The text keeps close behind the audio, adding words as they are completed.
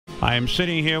I am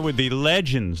sitting here with the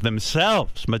legends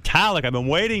themselves, Metallica. I've been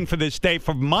waiting for this day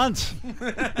for months.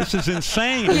 This is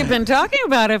insane. You've been talking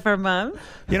about it for months.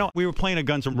 You know, we were playing a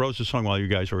Guns N' Roses song while you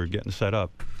guys were getting set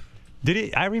up.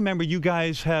 I remember you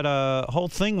guys had a whole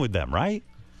thing with them, right?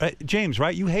 James,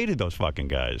 right? You hated those fucking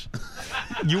guys.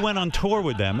 You went on tour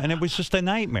with them, and it was just a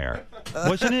nightmare,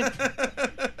 wasn't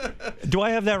it? Do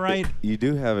I have that right? You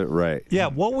do have it right. Yeah.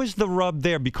 What was the rub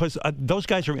there? Because those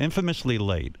guys are infamously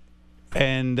late.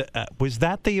 And was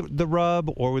that the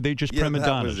rub, or were they just prima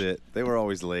donnas? That was it. They were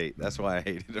always late. That's why I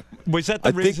hated them. Was that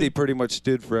the reason? I think they pretty much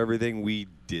stood for everything we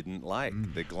didn't like.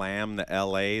 The glam, the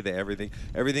L.A., the everything.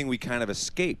 Everything we kind of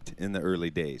escaped in the early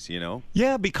days, you know?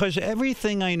 Yeah, because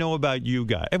everything I know about you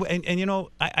guys, and you know,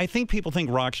 I think people think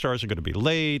rock stars are going to be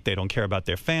late. They don't care about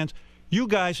their fans. You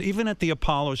guys, even at the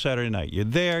Apollo Saturday night, you're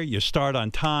there, you start on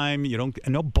time, you don't,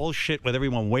 no bullshit with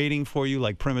everyone waiting for you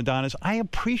like prima donnas. I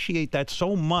appreciate that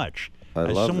so much. I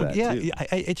love that, too.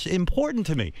 It's important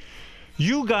to me.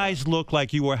 You guys look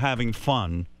like you were having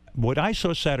fun. What I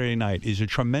saw Saturday night is a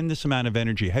tremendous amount of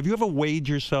energy. Have you ever weighed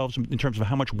yourselves in terms of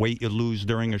how much weight you lose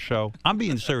during a show? I'm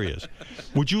being serious.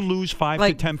 Would you lose 5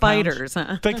 to 10 pounds? Like fighters,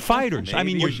 huh? Like fighters. I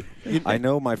mean, I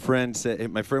know my friend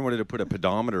wanted to put a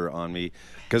pedometer on me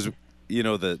because, you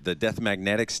know, the Death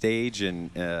Magnetic stage,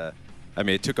 and I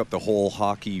mean, it took up the whole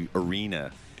hockey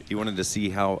arena. He wanted to see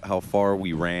how far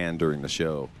we ran during the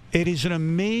show. It is an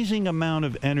amazing amount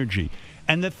of energy.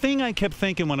 And the thing I kept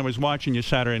thinking when I was watching you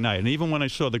Saturday night, and even when I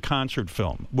saw the concert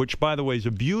film, which, by the way, is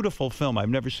a beautiful film. I've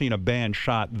never seen a band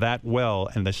shot that well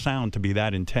and the sound to be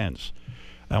that intense.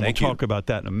 And we'll talk about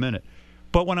that in a minute.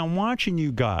 But when I'm watching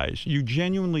you guys, you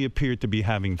genuinely appeared to be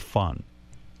having fun.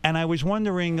 And I was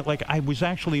wondering, like, I was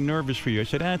actually nervous for you. I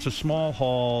said, it's a small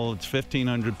hall. It's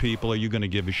 1,500 people. Are you going to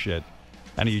give a shit?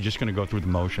 And are you just going to go through the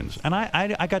motions? And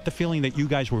I got the feeling that you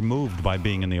guys were moved by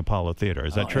being in the Apollo Theater.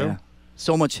 Is that true? Yeah.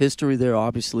 So much history there,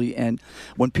 obviously. And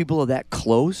when people are that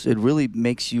close, it really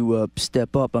makes you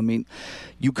step up. I mean,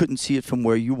 you couldn't see it from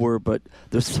where you were, but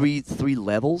there's three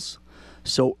levels.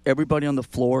 So everybody on the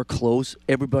floor close,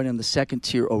 everybody on the second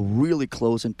tier are really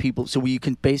close, and people. So you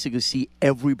can basically see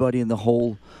everybody in the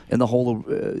whole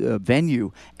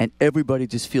venue, and everybody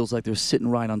just feels like they're sitting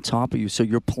right on top of you. So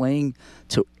you're playing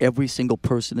to every single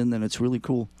person in there, and it's really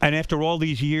cool. And after all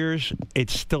these years,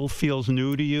 it still feels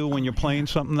new to you when you're playing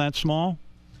something that small?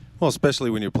 Well,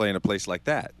 especially when you're playing a place like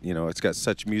that. You know, it's got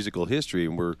such musical history,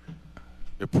 and we're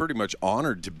pretty much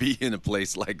honored to be in a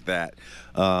place like that.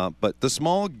 But the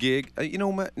small gig, you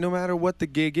know, no matter what the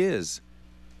gig is,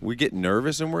 we get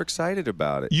nervous and we're excited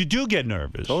about it. You do get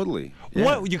nervous. Totally.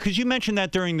 Yeah. Because you mentioned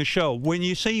that during the show. When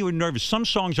you say you were nervous, some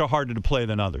songs are harder to play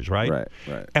than others, right?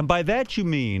 Right. And by that you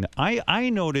mean,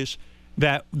 I notice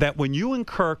that when you and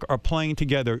Kirk are playing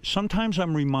together, sometimes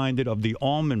I'm reminded of the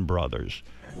Allman Brothers.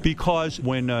 Because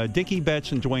when Dickie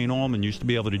Betts and Duane Allman used to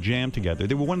be able to jam together,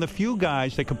 they were one of the few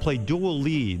guys that could play dual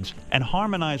leads and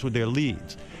harmonize with their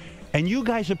leads. And you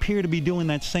guys appear to be doing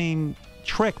that same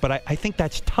trick, but I think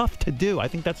that's tough to do. I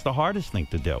think that's the hardest thing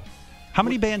to do. How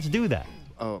many bands do that?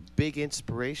 Big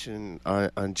inspiration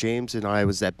on James and I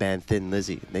was that band Thin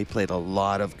Lizzy. They played a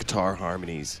lot of guitar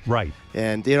harmonies. Right.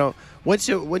 And you know, once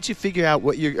you figure out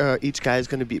what each guy is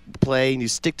going to play and you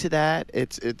stick to that,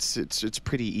 it's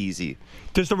pretty easy.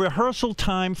 Does the rehearsal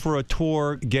time for a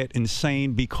tour get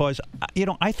insane? Because, you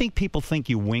know, I think people think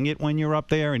you wing it when you're up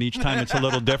there, and each time it's a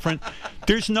little different.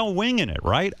 There's no winging it,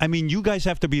 right? I mean, you guys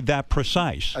have to be that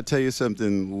precise. I'll tell you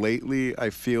something. Lately, I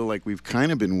feel like we've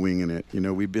kind of been winging it. You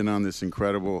know, we've been on this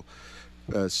incredible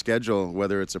schedule,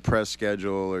 whether it's a press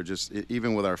schedule or just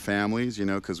even with our families, you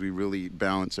know, because we really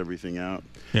balance everything out.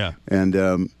 Yeah.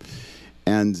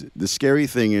 And the scary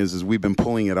thing is we've been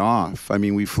pulling it off. I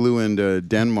mean, we flew into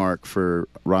Denmark for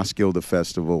Roskilde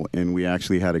Festival, and we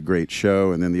actually had a great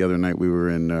show. And then the other night we were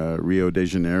in Rio de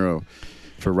Janeiro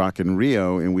for Rock in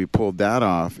Rio, and we pulled that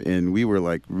off, and we were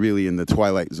like really in the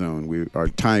twilight zone. Our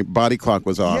body clock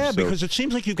was off. Yeah, so. because it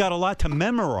seems like you got a lot to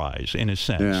memorize in a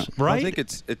sense, right? I think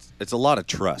it's a lot of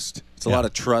trust. It's a lot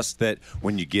of trust that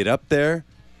when you get up there,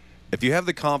 if you have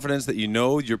the confidence that you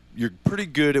know you're pretty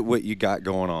good at what you got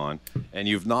going on, and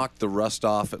you've knocked the rust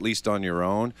off at least on your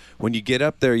own, when you get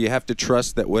up there, you have to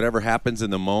trust that whatever happens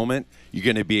in the moment, you're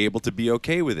going to be able to be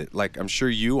okay with it. Like I'm sure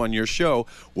you on your show,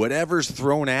 whatever's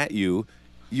thrown at you,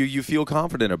 you feel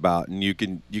confident about, and you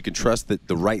can trust that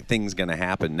the right thing's going to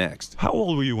happen next. How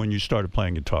old were you when you started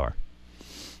playing guitar?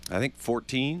 I think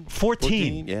 14.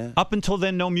 14? Yeah. Up until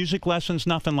then, no music lessons,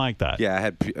 nothing like that? Yeah, I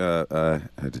had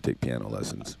to take piano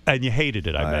lessons. And you hated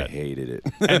it, I bet. I hated it.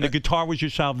 And the guitar was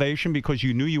your salvation because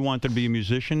you knew you wanted to be a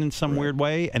musician in some weird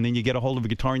way, and then you get a hold of a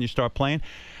guitar and you start playing?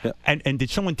 Yeah. And did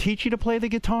someone teach you to play the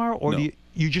guitar, or No. do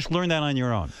you just learn that on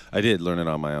your own? I did learn it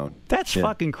on my own. That's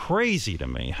fucking crazy to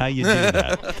me, how you do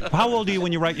that. How old are you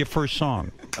when you write your first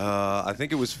song? I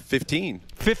think it was 15.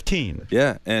 15.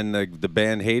 Yeah, and the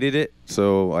band hated it,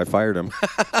 so I fired them.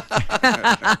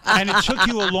 And it took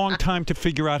you a long time to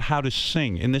figure out how to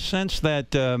sing, in the sense that...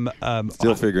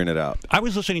 Still figuring it out. I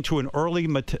was listening to an early...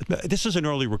 This is an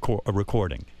early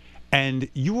recording, and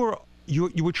you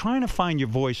were trying to find your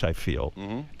voice, I feel,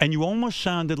 and you almost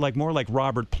sounded more like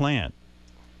Robert Plant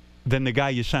than the guy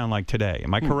you sound like today.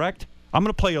 Am I correct? I'm going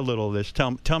to play a little of this.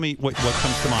 Tell me what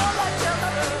comes to mind.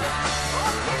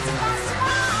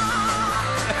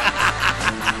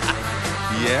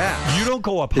 Yeah. You don't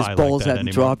go up His high balls like that hadn't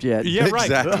anymore. dropped yet. Yeah, right.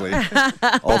 Exactly.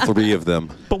 All three of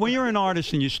them. But when you're an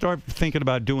artist and you start thinking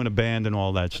about doing a band and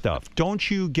all that stuff,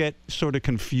 don't you get sort of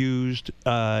confused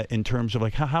in terms of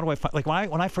how do I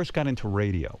find... when I first got into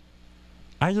radio,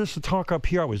 I used to talk up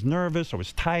here. I was nervous. I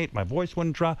was tight. My voice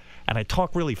wouldn't drop. And I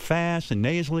talk really fast and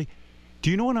nasally. Do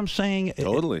you know what I'm saying?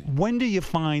 Totally. When do you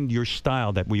find your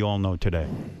style that we all know today?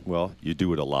 Well, you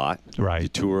do it a lot. Right. You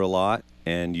tour a lot,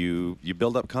 and you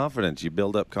build up confidence. You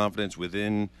build up confidence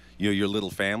within your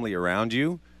little family around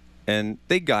you, and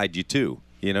they guide you too.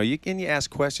 You ask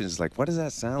questions like, "What does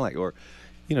that sound like?" Or,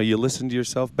 you listen to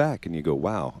yourself back, and you go,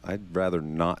 "Wow, I'd rather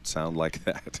not sound like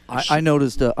that." I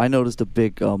noticed a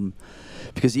big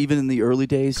because even in the early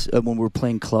days when we were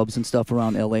playing clubs and stuff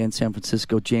around LA and San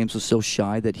Francisco, James was so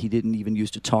shy that he didn't even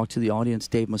used to talk to the audience.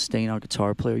 Dave Mustaine, our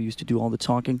guitar player, used to do all the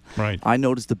talking. Right. I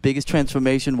noticed the biggest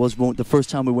transformation was the first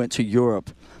time we went to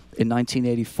Europe in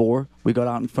 1984. We got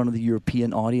out in front of the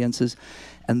European audiences,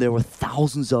 and there were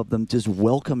thousands of them just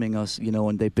welcoming us,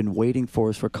 and they've been waiting for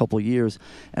us for a couple of years.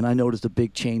 And I noticed a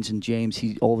big change in James.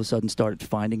 He all of a sudden started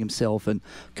finding himself and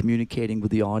communicating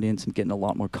with the audience and getting a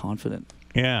lot more confident.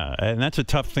 Yeah, and that's a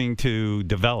tough thing to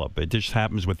develop. It just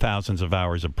happens with thousands of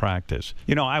hours of practice.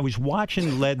 I was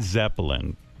watching Led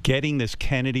Zeppelin getting this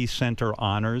Kennedy Center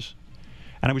honors,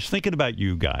 and I was thinking about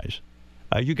you guys.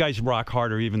 You guys rock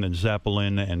harder even than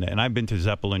Zeppelin, and I've been to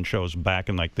Zeppelin shows back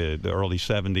in the early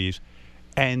 70s.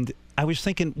 And I was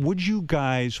thinking, would you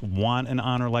guys want an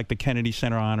honor like the Kennedy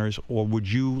Center honors, or would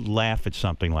you laugh at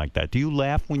something like that? Do you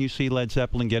laugh when you see Led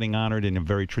Zeppelin getting honored in a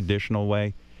very traditional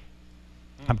way?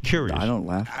 I'm curious. I don't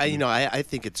laugh. I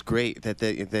think it's great that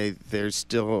they're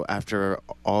still, after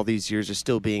all these years, are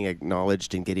still being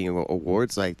acknowledged and getting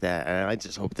awards like that. And I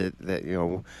just hope that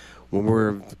when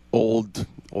we're old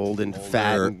and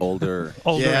fat, older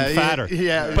and fatter.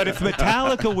 Yeah. But if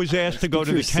Metallica was asked to go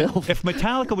to yourself. if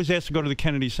Metallica was asked to go to the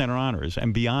Kennedy Center honors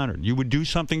and be honored, you would do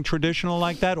something traditional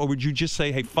like that, or would you just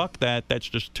say, "Hey, fuck that. That's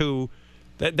just too.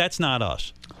 That's not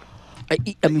us." I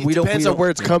mean, it depends on where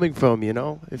it's coming from,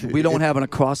 We don't have an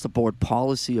across-the-board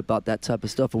policy about that type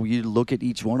of stuff. We look at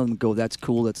each one of them and go, that's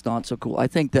cool, that's not so cool. I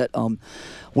think that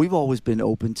we've always been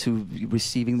open to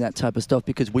receiving that type of stuff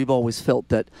because we've always felt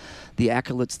that the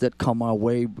accolades that come our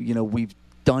way, we've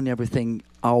done everything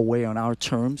our way on our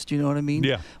terms. Do you know what I mean?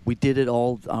 Yeah. We did it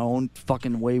all our own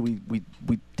fucking way. We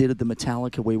did it the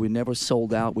Metallica way. We never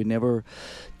sold out. We never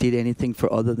did anything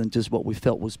for other than just what we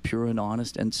felt was pure and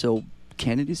honest. And so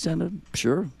Kennedy Center,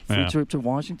 sure. Free trip to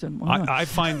Washington. Why not? I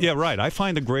find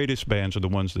the greatest bands are the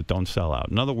ones that don't sell out.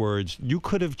 In other words, you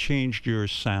could have changed your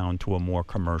sound to a more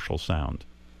commercial sound.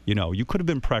 You could have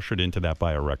been pressured into that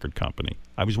by a record company.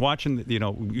 I was watching,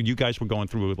 you guys were going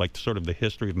through sort of the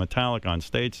history of Metallica on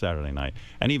stage Saturday night,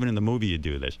 and even in the movie you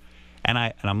do this. And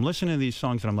I'm listening to these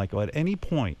songs, and I'm like, well, at any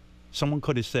point, someone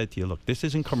could have said to you, look, this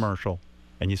isn't commercial,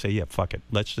 and you say, yeah, fuck it.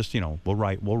 Let's just, we'll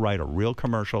write a real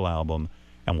commercial album,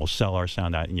 and we'll sell our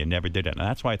sound out, and you never did it. And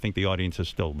that's why I think the audiences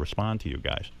still respond to you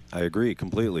guys. I agree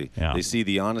completely. Yeah. They see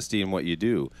the honesty in what you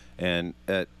do, and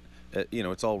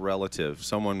it's all relative.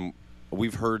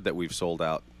 We've heard that we've sold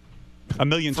out a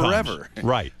million forever, times.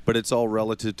 Right? But it's all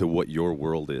relative to what your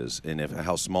world is and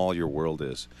how small your world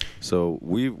is. So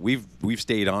we've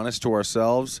stayed honest to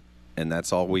ourselves, and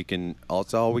that's all we can.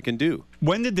 That's all we can do.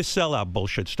 When did the sellout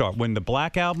bullshit start? When the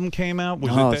Black Album came out?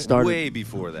 Was it that started way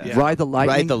before that? Yeah. Ride the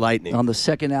Lightning. Ride the Lightning. On the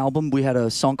second album, we had a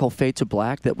song called Fade to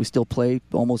Black that we still play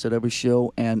almost at every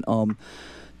show. And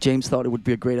James thought it would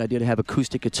be a great idea to have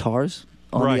acoustic guitars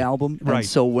on Right, the album. right. And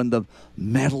so when the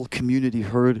metal community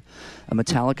heard a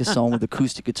Metallica song with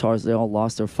acoustic guitars, they all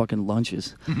lost their fucking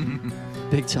lunches.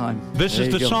 Big time. This There is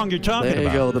you the go. song you're talking There you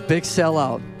about. go, the big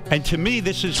sellout. And to me,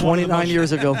 this is one of the 29 most,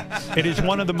 years ago. It is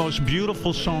one of the most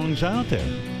beautiful songs out there.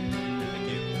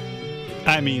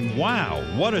 I mean, wow,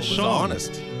 what a It was song.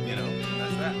 honest, you know.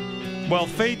 That's that. Well,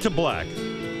 Fade to Black.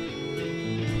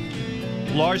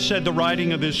 Lars said the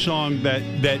writing of this song that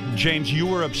James, you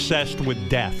were obsessed with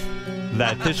death.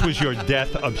 That this was your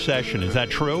death obsession. Is that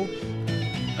true?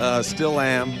 Still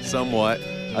am, somewhat.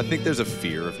 I think there's a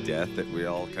fear of death that we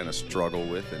all kind of struggle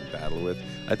with and battle with.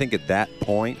 I think at that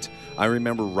point, I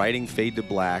remember writing Fade to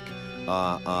Black.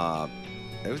 I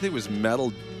think it was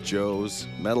Metal Joe's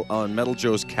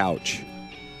couch.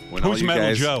 When all Who's you Metal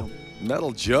guys- Joe?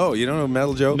 Metal Joe. You don't know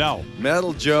Metal Joe? No.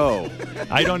 Metal Joe.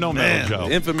 I don't know Man, Metal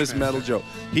Joe. infamous Metal Joe.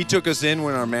 He took us in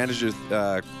when our manager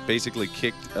basically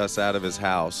kicked us out of his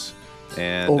house.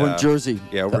 And, Over in Jersey.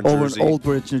 Yeah, over in Jersey. in Old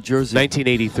Bridge, New Jersey.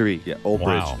 1983. Yeah, Old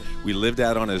Wow. Bridge. We lived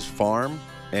out on his farm,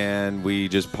 and we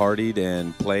just partied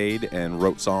and played and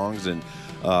wrote songs. And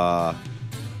I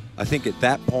think at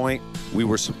that point we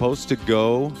were supposed to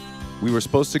go. We were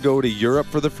supposed to go to Europe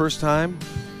for the first time.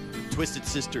 Twisted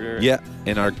Sister. Yeah,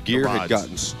 and our gear had rods.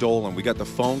 gotten stolen. We got the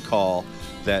phone call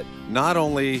that not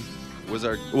only was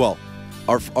our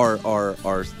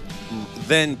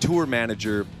then tour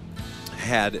manager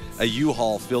had a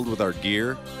U-Haul filled with our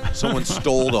gear. Someone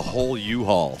stole the whole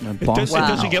U-Haul. And It Boston.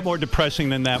 doesn't get more depressing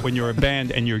than that when you're a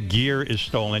band and your gear is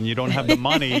stolen. You don't have the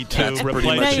money to That's pretty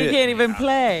replace Now much it. you it. can't even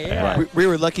play. Yeah. We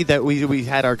were lucky that we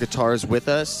had our guitars with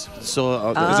us. So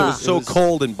Because it was so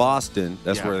cold in Boston,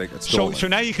 that's Yeah. where they got So, stolen. so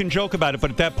now you can joke about it,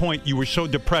 but at that point you were so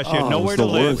depressed, you had Oh, nowhere it to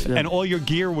was the live, worst, yeah. and all your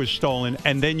gear was stolen,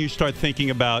 and then you start thinking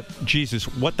about, Jesus,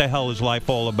 what the hell is life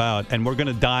all about? And we're going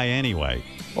to die anyway.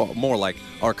 Well, more like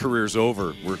our career's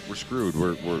over. We're screwed.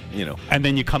 We're you know. And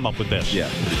then you come up with this. Yeah,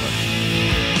 pretty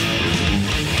much.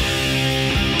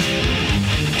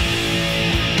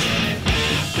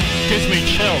 Gives me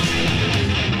chills.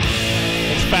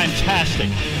 It's fantastic.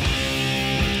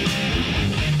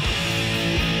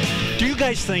 Do you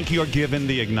guys think you're given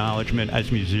the acknowledgement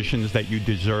as musicians that you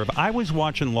deserve? I was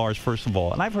watching Lars, first of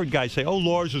all, and I've heard guys say, oh,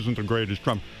 Lars isn't the greatest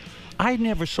drummer. I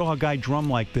never saw a guy drum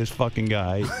like this fucking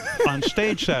guy on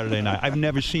stage Saturday night. I've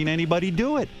never seen anybody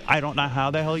do it. I don't know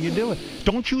how the hell you do it.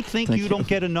 Don't you think Thank you you. don't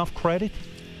get enough credit?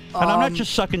 And I'm not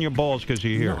just sucking your balls because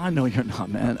you're here. No, I know you're not,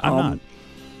 man. I'm not.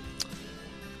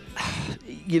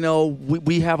 You know,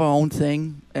 we have our own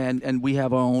thing, and we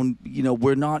have our own. You know,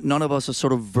 we're not. None of us are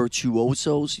sort of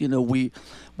virtuosos. You know, we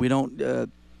don't.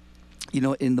 You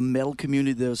know, in the metal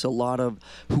community, there's a lot of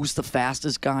who's the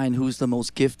fastest guy and who's the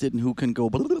most gifted and who can go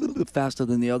faster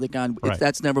than the other guy. Right.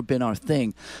 That's never been our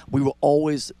thing. We were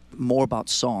always more about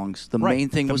songs. The Right. main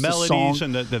thing The was melodies the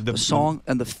song, and the song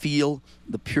and the feel,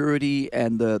 the purity,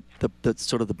 and the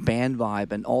sort of the band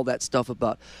vibe and all that stuff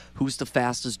about who's the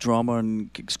fastest drummer and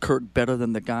is Kirk better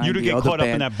than the guy. You in didn't the get other caught up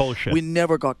in band. that bullshit. We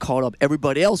never got caught up.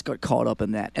 Everybody else got caught up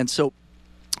in that, and so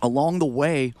along the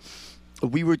way,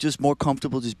 we were just more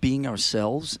comfortable just being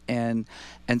ourselves, and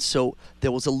so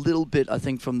there was a little bit, I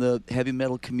think, from the heavy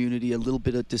metal community, a little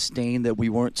bit of disdain that we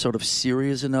weren't sort of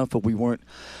serious enough, or we weren't,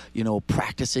 you know,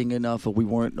 practicing enough, or we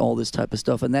weren't all this type of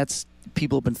stuff, and that's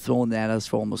people have been throwing that at us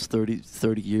for almost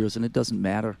 30 years, and it doesn't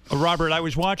matter. Robert, I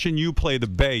was watching you play the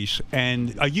bass,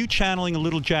 and are you channeling a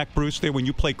little Jack Bruce there when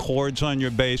you play chords on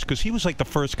your bass? Because he was like the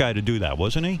first guy to do that,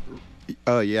 wasn't he?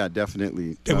 Oh yeah,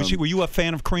 definitely. Were you a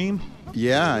fan of Cream?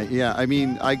 Yeah. I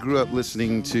mean, I grew up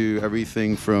listening to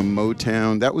everything from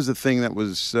Motown. That was the thing that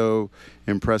was so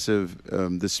impressive,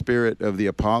 the spirit of the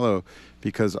Apollo,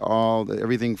 because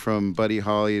everything from Buddy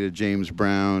Holly to James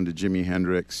Brown to Jimi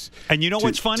Hendrix. And you know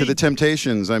what's funny? To the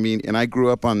Temptations. I mean, and I grew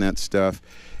up on that stuff.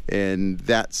 And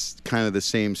that's kind of the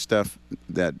same stuff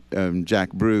that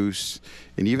Jack Bruce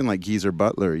and even like Geezer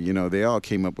Butler, you know, they all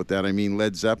came up with that. I mean,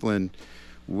 Led Zeppelin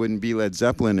wouldn't be Led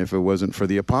Zeppelin if it wasn't for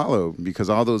the Apollo, because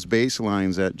all those bass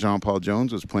lines that John Paul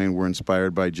Jones was playing were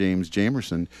inspired by James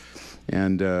Jamerson.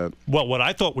 And well, what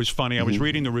I thought was funny, I was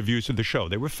reading the reviews of the show.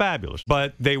 They were fabulous.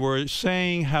 But they were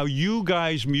saying how you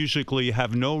guys musically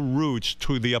have no roots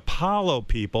to the Apollo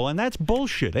people, and that's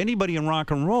bullshit. Anybody in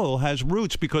rock and roll has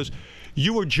roots, because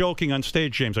you were joking on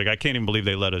stage, James, like, I can't even believe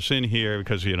they let us in here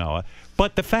because, you know.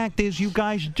 But the fact is, you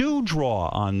guys do draw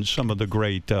on some of the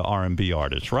great R&B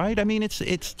artists, right? I mean, it's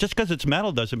just because it's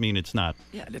metal doesn't mean it's not.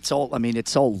 Yeah, it's all. I mean,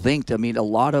 it's all linked. I mean, a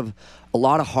lot of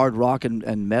hard rock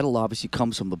and metal obviously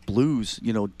comes from the blues.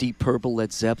 You know, Deep Purple,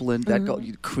 Led Zeppelin,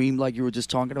 Cream, like you were just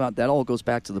talking about. That all goes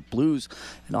back to the blues,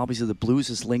 and obviously the blues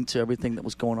is linked to everything that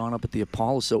was going on up at the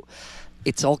Apollo. So,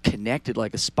 it's all connected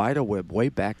like a spider web way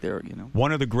back there, you know.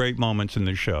 One of the great moments in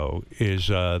the show is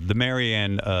the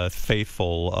Marianne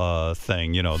Faithfull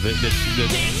thing. You know, this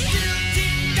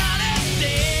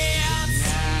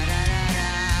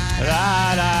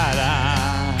da, da,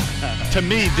 da. To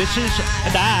me, this is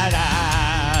da,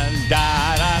 da,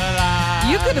 da, da, da.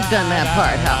 You could have done that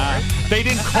part, Howard. They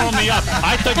didn't call me up.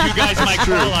 I thought you guys might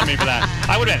call on me for that.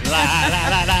 I would have la, da,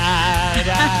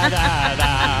 da,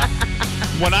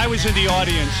 da. When I was in the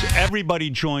audience,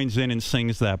 everybody joins in and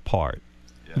sings that part.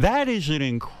 Yeah. That is an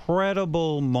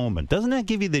incredible moment. Doesn't that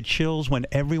give you the chills when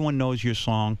everyone knows your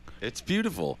song? It's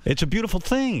beautiful. It's a beautiful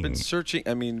thing. Been searching,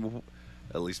 I mean,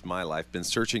 at least my life, been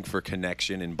searching for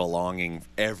connection and belonging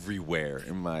everywhere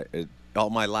in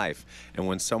all my life. And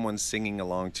when someone's singing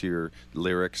along to your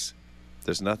lyrics,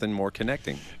 there's nothing more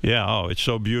connecting. Yeah, oh, it's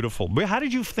so beautiful. But how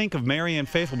did you think of Marianne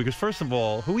Faithfull? Because first of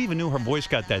all, who even knew her voice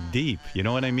got that deep? You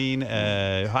know what I mean?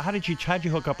 How'd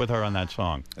you hook up with her on that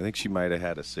song? I think she might have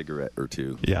had a cigarette or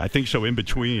two. Yeah, I think so. In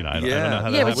between, I don't know how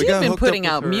that but she's been putting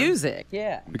out music.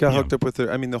 Yeah, we got hooked up with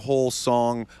her. I mean, the whole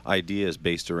song idea is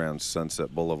based around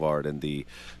Sunset Boulevard and the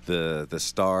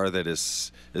star that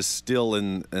is still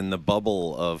in the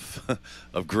bubble of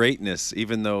of greatness,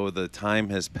 even though the time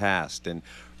has passed. And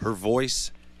her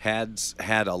voice had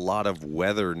a lot of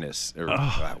weatherness, or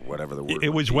whatever the word. It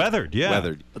was weathered, yeah.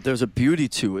 Weathered. But there's a beauty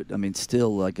to it. I mean,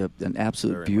 still like an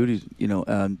absolute beauty. You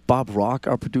know, Bob Rock,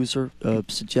 our producer,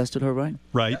 suggested her, right?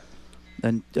 Right.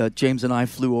 And James and I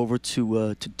flew over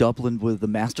to Dublin with the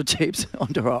master tapes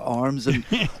under our arms and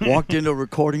walked into a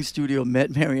recording studio,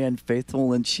 met Marianne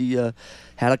Faithfull, and she had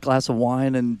a glass of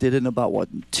wine and did it in about,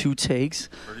 2 takes?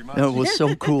 Pretty much. And it was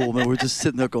so cool. Man, we're just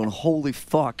sitting there going, holy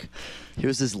fuck.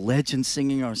 Here's this legend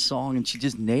singing our song, and she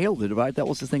just nailed it, right? That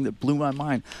was the thing that blew my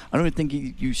mind. I don't even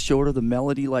think you showed her the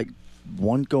melody like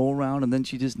one go around, and then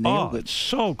she just nailed it. It's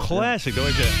so classic. Yeah.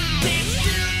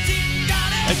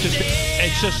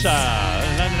 It's just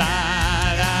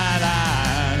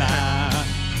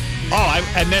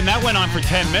and then that went on for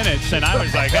 10 minutes, and I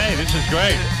was like, hey, this is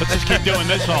great. Let's just keep doing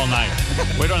this all night.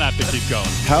 We don't have to keep going.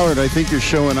 Howard, I think you're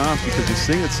showing off because you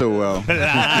sing it so well.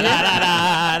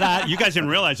 You guys didn't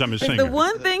realize I'm a singer. The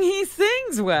one thing he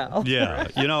sings well. Yeah,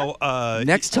 you know.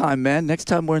 Next time, man. Next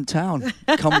time we're in town,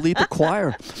 come lead the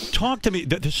choir. Talk to me.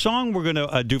 The song we're going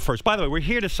to do first. By the way, we're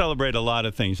here to celebrate a lot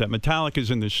of things. That Metallica's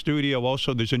in the studio.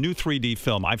 Also, there's a new 3D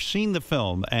film. I've seen the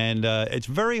film, and it's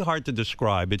very hard to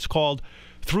describe. It's called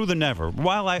Through the Never.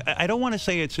 While I don't want to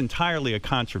say it's entirely a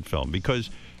concert film, because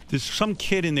there's some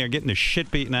kid in there getting the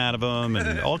shit beaten out of him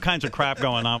and all kinds of crap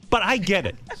going on. But I get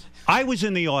it. I was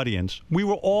in the audience. We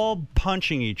were all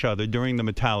punching each other during the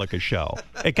Metallica show.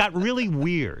 It got really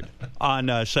weird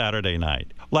on Saturday night.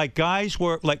 Like, guys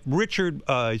were like, Richard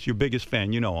is your biggest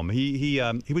fan. You know him. He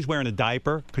was wearing a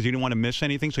diaper because he didn't want to miss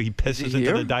anything, so he pisses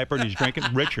into the diaper and he's drinking.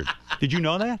 Richard, did you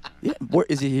know that? Yeah.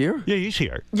 Is he here? Yeah, he's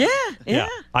here. Yeah.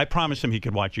 I promised him he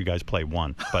could watch you guys play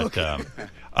one. But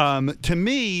to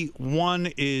me, one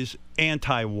is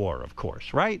anti-war, of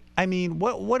course, right? I mean,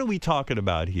 what are we talking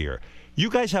about here? You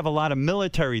guys have a lot of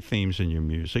military themes in your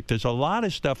music. There's a lot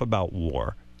of stuff about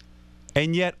war.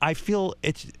 And yet I feel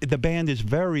the band is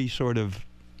very sort of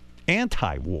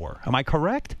anti-war. Am I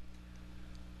correct?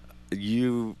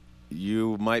 You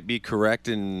might be correct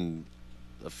in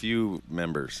a few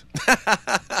members.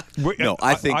 No,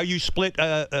 I think. Are you split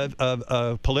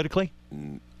politically?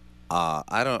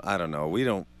 I don't know. We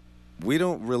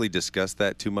don't really discuss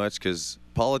that too much because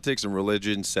politics and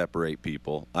religion separate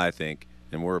people, I think,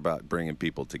 and we're about bringing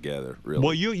people together. Really.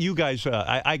 Well, you guys,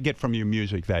 I get from your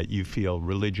music that you feel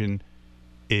religion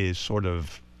is sort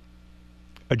of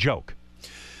a joke.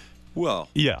 Well,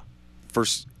 yeah.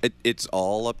 First, it's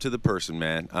all up to the person,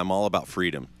 man. I'm all about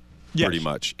freedom, pretty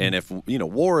much. And if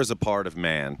war is a part of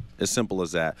man, as simple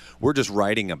as that. We're just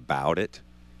writing about it,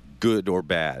 good or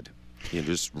bad.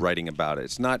 Just writing about it.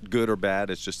 It's not good or bad.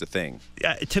 It's just a thing.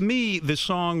 To me, the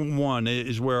song One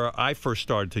is where I first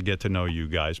started to get to know you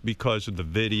guys because of the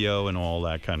video and all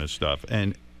that kind of stuff.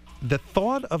 And the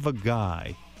thought of a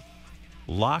guy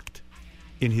locked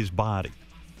in his body.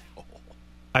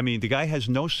 I mean, the guy has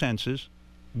no senses.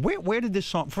 Where did this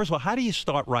song... First of all, how do you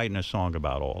start writing a song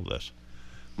about all this?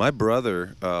 My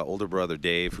brother, older brother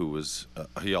Dave, who was...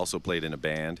 he also played in a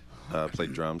band,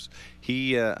 played drums.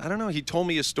 He, I don't know, he told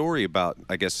me a story about,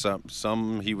 I guess,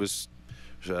 he was,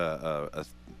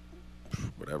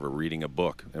 reading a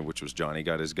book, which was Johnny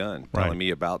Got His Gun, telling me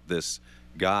about this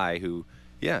guy who,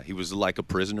 he was like a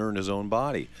prisoner in his own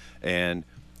body. And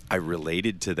I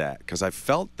related to that because I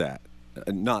felt that.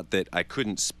 Not that I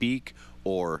couldn't speak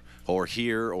or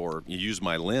hear or use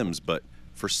my limbs, but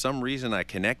for some reason I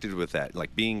connected with that,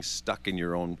 like being stuck in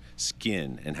your own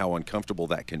skin and how uncomfortable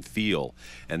that can feel.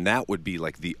 And that would be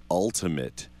like the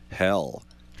ultimate hell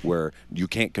where you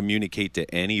can't communicate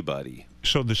to anybody.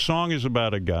 So the song is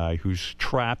about a guy who's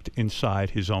trapped inside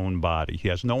his own body. He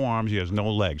has no arms, he has no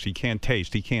legs, he can't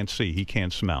taste, he can't see, he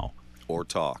can't smell. Or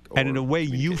talk. And in a way,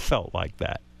 you felt like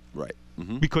that. Right.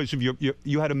 Mm-hmm. Because of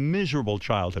you had a miserable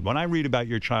childhood. When I read about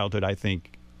your childhood, I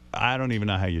think, I don't even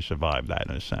know how you survived that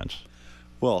in a sense.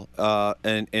 Well,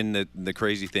 and the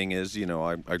crazy thing is, you know,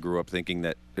 I grew up thinking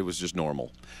that it was just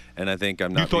normal. And I think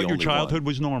I'm not the only one. You thought your childhood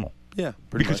was normal? Yeah,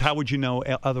 pretty Because much. how would you know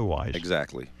otherwise?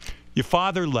 Exactly. Your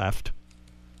father left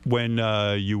when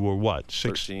you were what?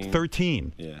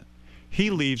 13. Yeah.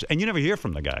 He leaves, and you never hear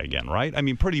from the guy again, right? I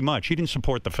mean, pretty much. He didn't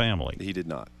support the family. He did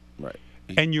not. Right.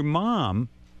 And your mom,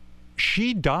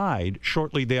 she died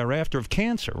shortly thereafter of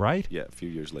cancer, right? Yeah, a few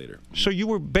years later. So you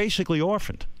were basically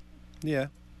orphaned. Yeah.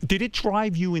 Did it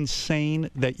drive you insane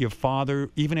that your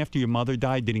father, even after your mother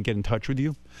died, didn't get in touch with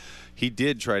you? He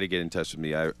did try to get in touch with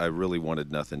me. I really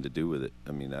wanted nothing to do with it.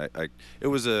 I mean, it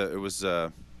was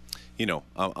you know,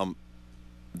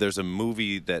 there's a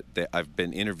movie that I've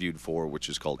been interviewed for, which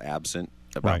is called Absent,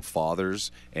 about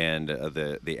fathers and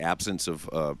the absence of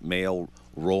a male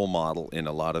role model in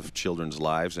a lot of children's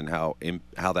lives and how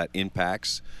that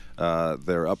impacts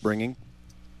their upbringing.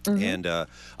 Mm-hmm. And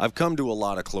I've come to a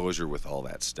lot of closure with all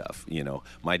that stuff. You know,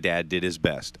 my dad did his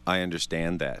best. I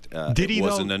understand that. It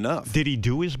wasn't enough. Did he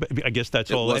do his best? I guess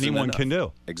that's all anyone can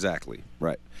do. Exactly.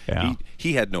 Right. Yeah.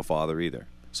 He had no father either.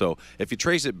 So if you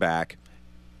trace it back,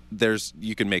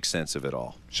 you can make sense of it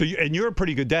all. So you're a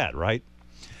pretty good dad, right?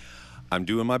 I'm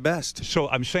doing my best. So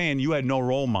I'm saying you had no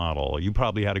role model. You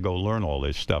probably had to go learn all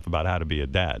this stuff about how to be a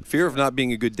dad. Fear of not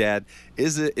being a good dad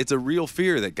it's a real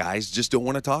fear that guys just don't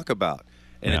want to talk about.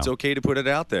 And it's okay to put it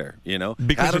out there, you know?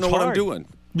 Because I don't know it's what I'm hard. doing,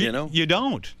 you know? You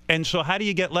don't. And so how do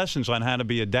you get lessons on how to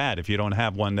be a dad if you don't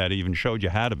have one that even showed you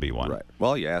how to be one? Right.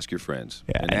 Well, you ask your friends.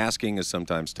 Yeah. And asking is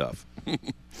sometimes tough.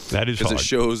 That is hard. Because it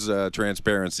shows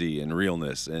transparency and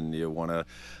realness, and you want to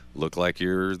look like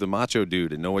you're the macho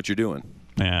dude and know what you're doing.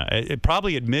 Yeah,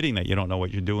 probably admitting that you don't know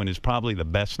what you're doing is probably the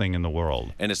best thing in the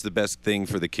world. And it's the best thing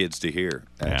for the kids to hear,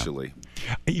 actually.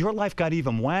 Yeah. Your life got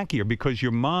even wackier because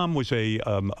your mom was a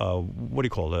what do you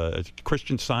call it, a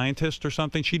Christian Scientist or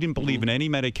something. She didn't believe in any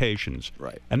medications.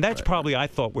 Right. And that's probably, I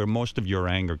thought, where most of your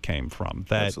anger came from.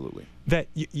 That, Absolutely. That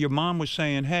your mom was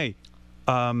saying, hey,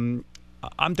 I'm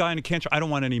dying of cancer. I don't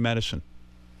want any medicine.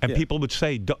 And people would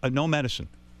say, no medicine.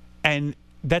 And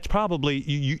that's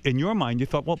probably, in your mind, you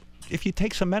thought, well, if you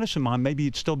take some medicine, Mom, maybe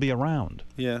you'd still be around.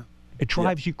 Yeah. It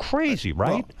drives you crazy,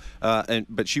 right? Well,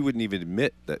 but she wouldn't even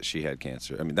admit that she had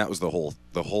cancer. I mean, that was the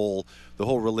whole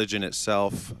religion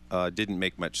itself didn't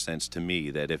make much sense to me.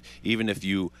 That even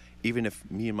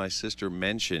if me and my sister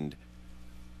mentioned,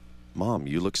 Mom,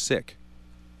 you look sick,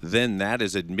 then that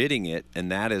is admitting it,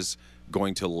 and that is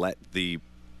going to let the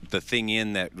thing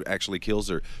in that actually kills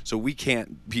her. So we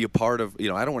can't be a part of, you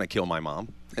know, I don't want to kill my mom.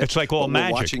 It's like all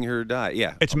magic. Watching her die.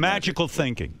 Yeah. It's magical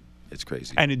thinking. It's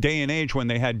crazy. And a day and age when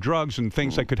they had drugs and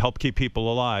things that could help keep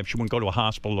people alive, she wouldn't go to a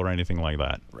hospital or anything like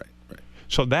that. Right, right.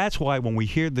 So that's why when we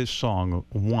hear this song,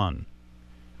 One,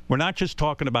 we're not just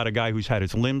talking about a guy who's had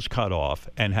his limbs cut off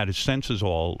and had his senses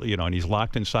all, you know, and he's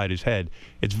locked inside his head.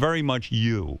 It's very much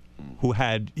you who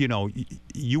had, you know,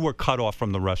 you were cut off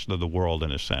from the rest of the world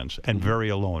in a sense and very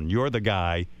alone. You're the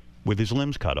guy with his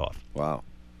limbs cut off. Wow.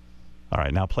 All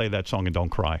right, now play that song and don't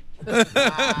cry.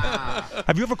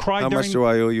 Have you ever cried How during... much do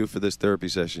I owe you for this therapy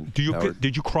session?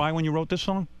 Did you cry when you wrote this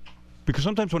song? Because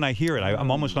sometimes when I hear it,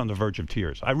 I'm almost on the verge of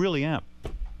tears. I really am.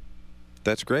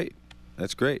 That's great.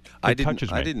 That's great. It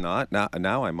touches me. I did not.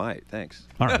 Now I might. Thanks.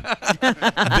 All right.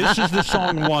 This is the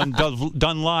song One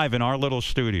done live in our little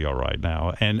studio right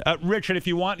now. And Richard, if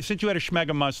you want, since you had a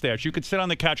schmega mustache, you could sit on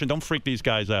the couch and don't freak these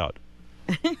guys out.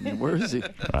 Where is he?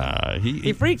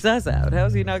 He freaks us out. How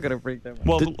is he not going to freak them out?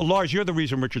 Well, Lars, you're the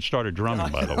reason Richard started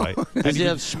drumming, by the way. Does he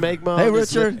have schmegma? Hey,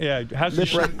 Richard.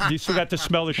 Yeah, you still got to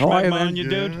smell the schmegma on you,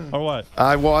 dude? Or what?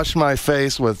 I wash my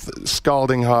face with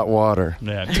scalding hot water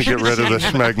to get rid of the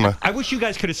schmegma. I wish you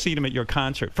guys could have seen him at your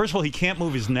concert. First of all, he can't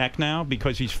move his neck now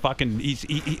because he's fucking.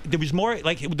 There was more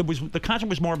like the concert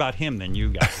was more about him than you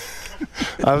guys.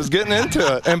 I was getting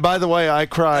into it, and by the way, I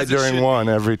cry during one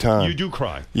every time. You do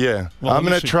cry. Yeah, well, I'm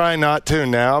gonna try not to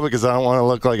now because I don't want to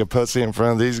look like a pussy in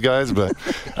front of these guys. But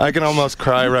I can almost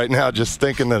cry right now just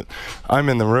thinking that I'm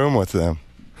in the room with them.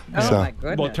 Oh my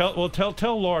goodness! Well,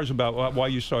 tell Lars about why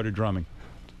you started drumming.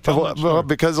 Well,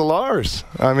 because of Lars.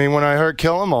 I mean, when I heard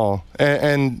Kill 'Em All,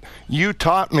 and you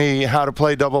taught me how to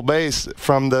play double bass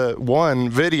from the one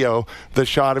video, the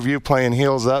shot of you playing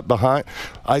heels up behind.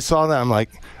 I saw that. I'm like,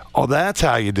 oh, that's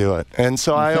how you do it. And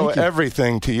so I owe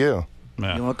everything to you.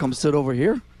 Yeah. You want to come sit over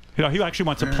here? You know, he actually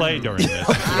wants to play during this.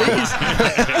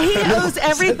 He owes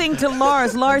everything to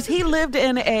Lars. Lars, he lived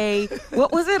in a,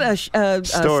 what was it? A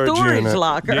storage unit.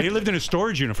 locker. Yeah, he lived in a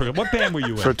storage unit. What band were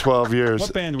you in? For 12 years.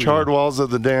 What band were Charred you in? Walls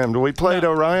of the Damned. We played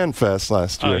Orion Fest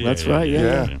last year. That's right,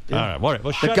 yeah. All right,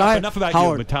 well, shut The guy, up. Enough about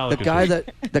Howard, you, Metallica.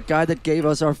 the guy that gave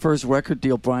us our first record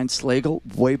deal, Brian Slagle,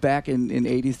 way back in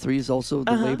 '83, is also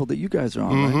the label that you guys are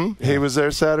on, right? He was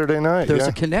there Saturday night. There's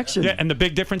a connection. Yeah, and the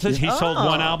big difference is he sold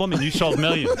one album and you sold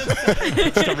millions.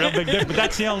 It's a real big difference.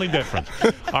 That's the only difference.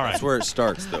 All right. That's where it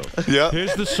starts, though. Yeah.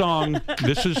 Here's the song.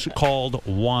 This is called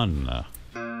One.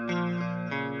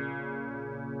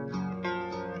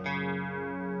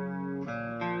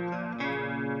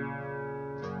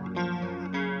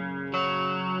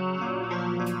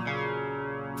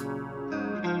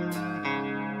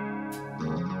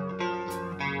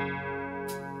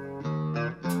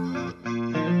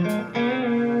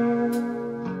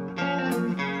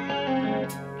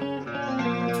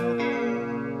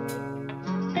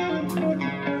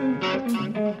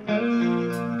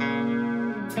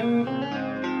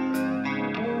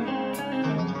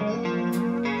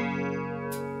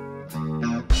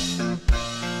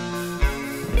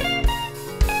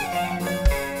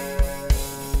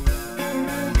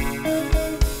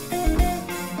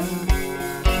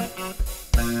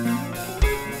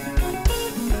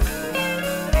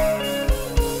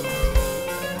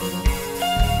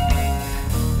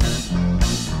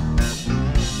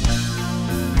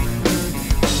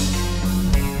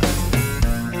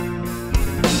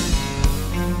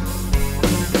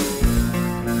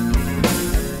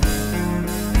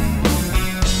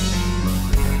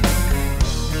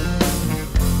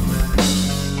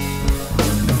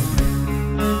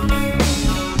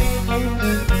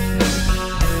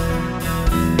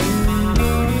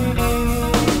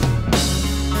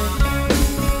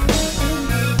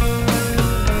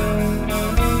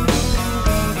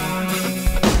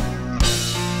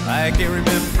 I can't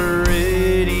remember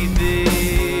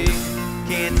anything.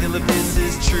 Can't tell if this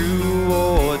is true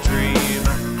or a dream.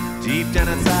 Deep down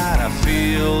inside I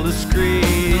feel the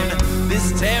scream.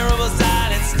 This terrible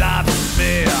silence stops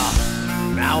me.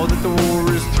 Now that the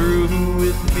war is through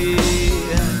with me,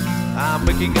 I'm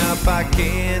waking up, I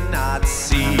cannot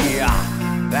see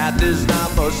that there's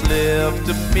not much left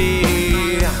of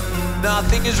me.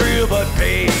 Nothing is real but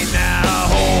pain now.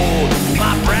 Hold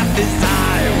my breath as I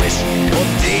wish for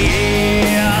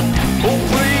death. Oh,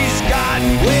 please, God,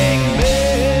 wake me.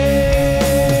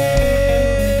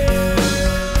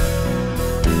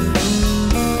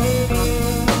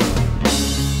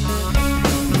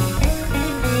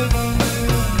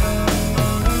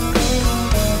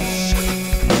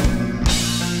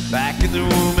 Back in the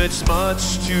room, it's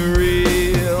much too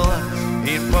real.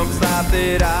 It pumps life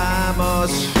that I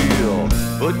must feel,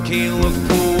 but can't look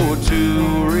forward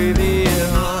to reveal.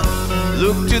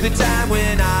 Look to the time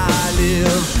when I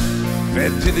live,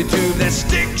 fed to the tube that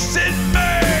sticks in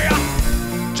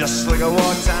me, just like a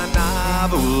wartime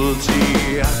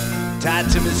novelty, tied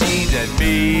to machines that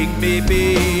make me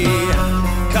be.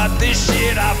 Cut this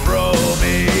shit off from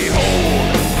me,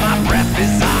 hold my breath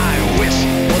as I wish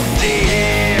for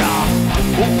dear.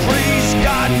 Oh, please,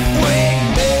 God,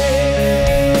 wake me.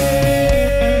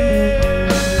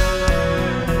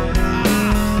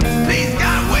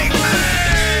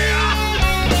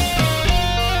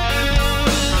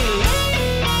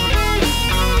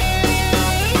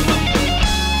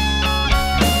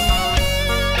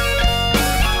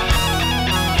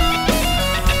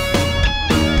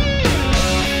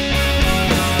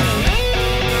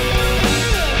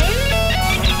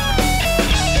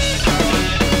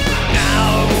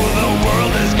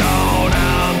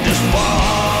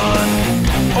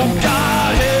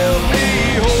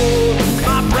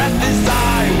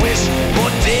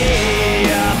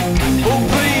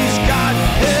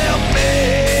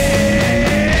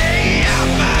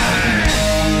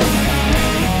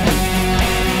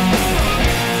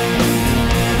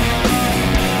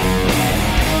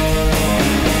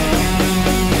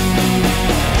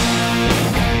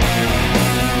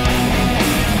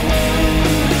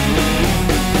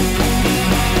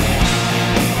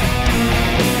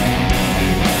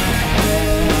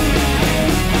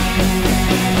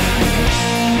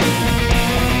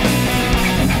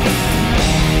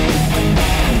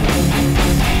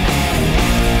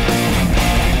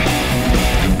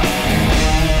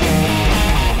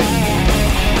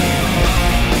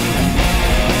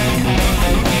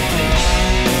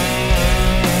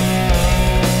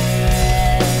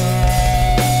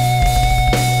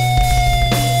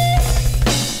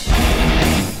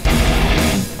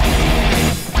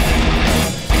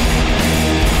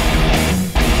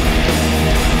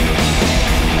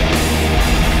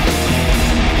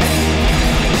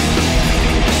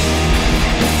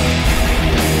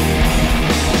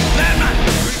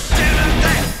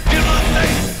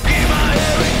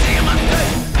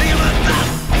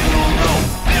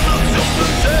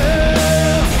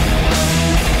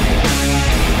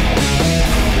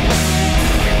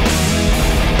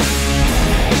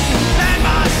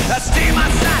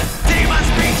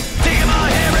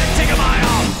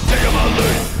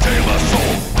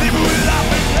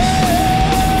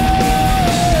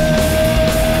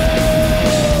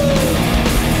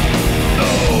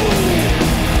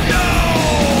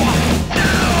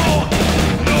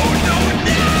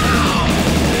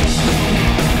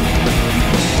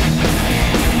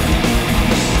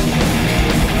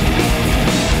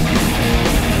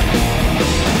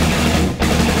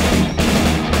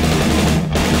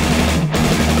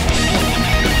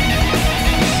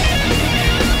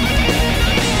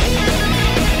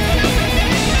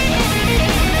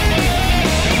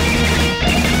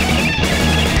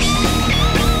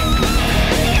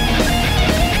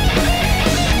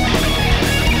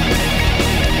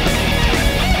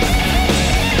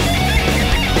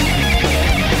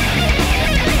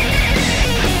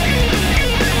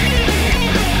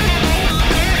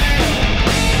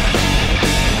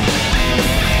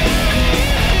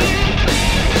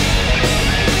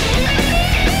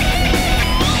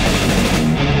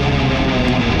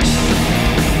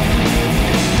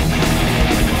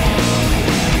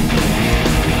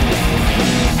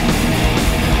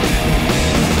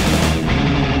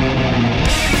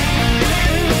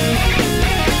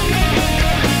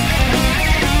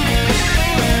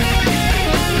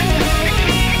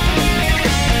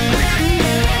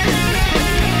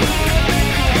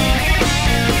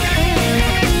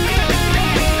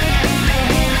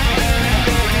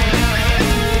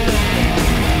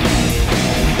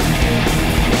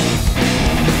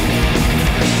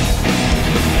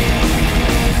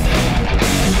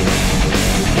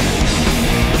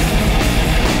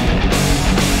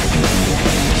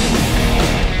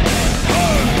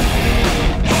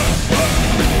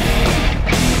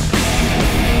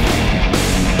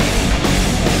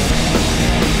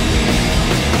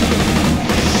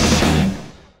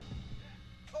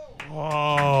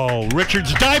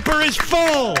 Richard's diaper is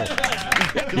full.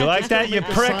 You like that, you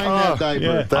prick? Sign that diaper.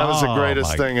 Yeah. That was the greatest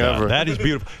my thing God. ever. That is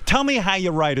beautiful. Tell me how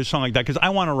you write a song like that, because I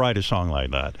want to write a song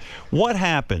like that. What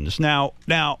happens now?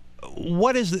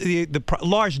 What is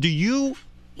Lars?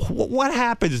 What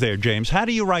happens there, James? How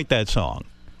do you write that song?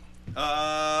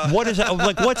 What is that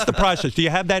like? What's the process? Do you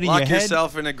have that in your Lock head?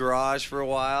 yourself in a garage for a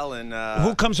while, and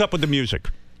Who comes up with the music?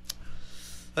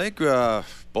 I think,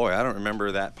 boy, I don't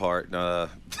remember that part,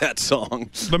 that song.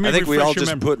 Let me I think we refresh all your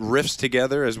just memory. put riffs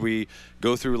together as we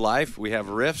go through life. We have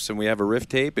riffs, and we have a riff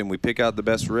tape, and we pick out the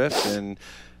best riff, and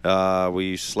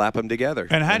we slap them together.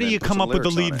 And how do then you put come some up with the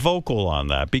lyrics on lead it. vocal on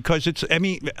that? Because I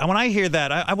mean, when I hear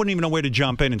that, I wouldn't even know where to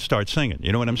jump in and start singing.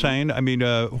 You know what I'm saying? I mean,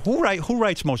 who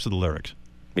writes most of the lyrics?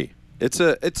 Me. It's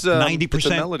a 90%? It's a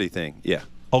melody thing. Yeah.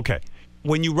 Okay.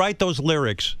 When you write those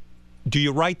lyrics, do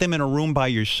you write them in a room by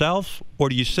yourself, or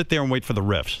do you sit there and wait for the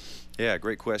riffs? Yeah,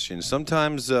 great question.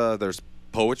 Sometimes there's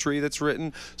poetry that's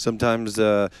written. Sometimes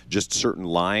just certain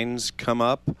lines come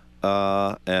up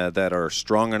that are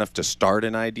strong enough to start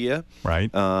an idea.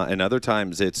 Right. And other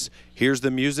times it's, here's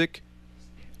the music.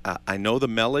 I know the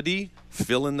melody.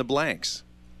 Fill in the blanks.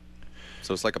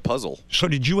 So it's like a puzzle. So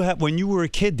when you were a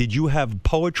kid, did you have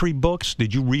poetry books?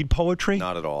 Did you read poetry?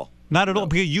 Not at all. Not at all,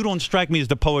 because you don't strike me as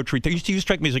the poetry. You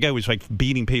strike me as a guy who's like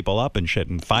beating people up and shit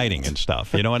and fighting and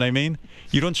stuff. You know what I mean?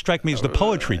 You don't strike me as the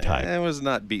poetry type. I was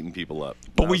not beating people up.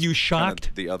 But I were was you kind of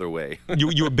shocked? The other way.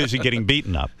 You were busy getting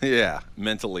beaten up. Yeah,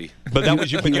 mentally. But that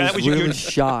was your. He was really your,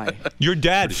 shy. your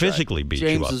dad Pretty shy. physically beat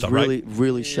James you up, was though, really, right?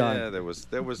 really shy. Yeah, there was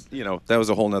that was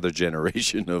a whole nother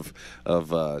generation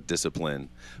of discipline.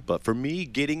 But for me,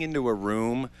 getting into a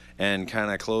room and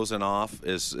kind of closing off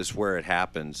is where it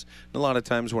happens. And a lot of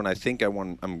times when I think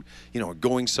I'm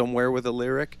going somewhere with a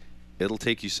lyric, it'll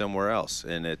take you somewhere else,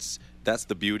 and that's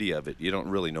the beauty of it. You don't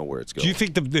really know where it's going. Do you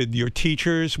think your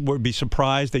teachers would be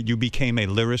surprised that you became a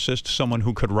lyricist, someone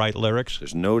who could write lyrics?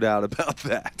 There's no doubt about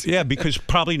that. Yeah, because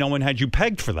probably no one had you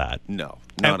pegged for that. No,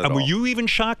 not at all. Were you even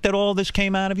shocked that all this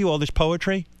came out of you, all this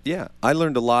poetry? Yeah, I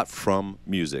learned a lot from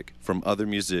music, from other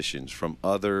musicians, from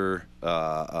other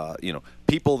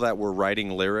people that were writing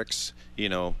lyrics.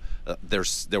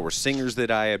 There were singers that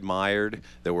I admired.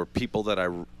 There were people that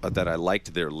I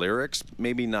liked their lyrics,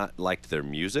 maybe not liked their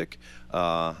music,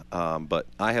 but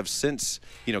I have since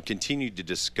continued to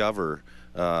discover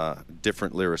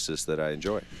different lyricists that I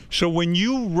enjoy. So when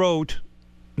you wrote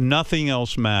 "Nothing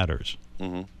Else Matters,"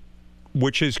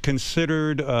 which is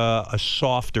considered a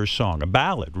softer song, a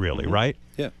ballad, really, right?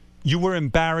 Yeah. You were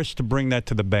embarrassed to bring that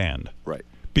to the band. Right.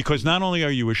 Because not only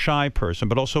are you a shy person,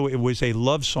 but also it was a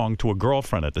love song to a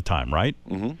girlfriend at the time, right?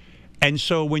 Mm-hmm. And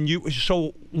so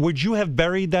would you have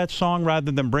buried that song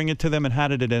rather than bring it to them, and how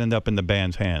did it end up in the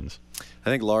band's hands? I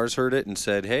think Lars heard it and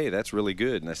said, "Hey, that's really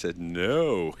good." And I said,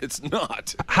 "No, it's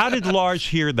not." How did Lars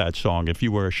hear that song if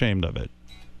you were ashamed of it?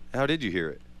 How did you hear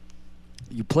it?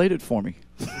 You played it for me.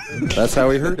 That's how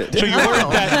he heard it. So you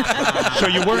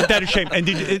weren't that ashamed.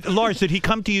 And Lars, did he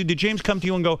come to you? Did James come to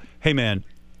you and go, "Hey, man,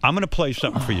 I'm going to play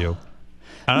something for you"?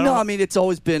 No, I mean, there's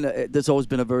always been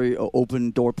a very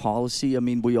open door policy. I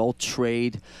mean, we all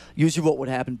trade. Usually what would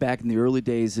happen back in the early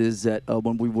days is that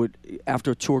when we would,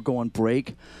 after a tour, go on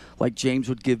break, like James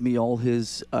would give me all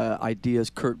his ideas,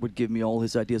 Kirk would give me all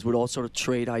his ideas. We'd all sort of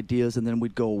trade ideas, and then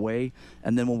we'd go away.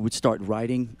 And then when we'd start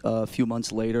writing a few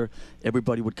months later,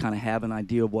 everybody would kind of have an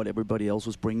idea of what everybody else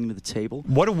was bringing to the table.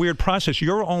 What a weird process.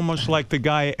 You're almost like the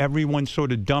guy everyone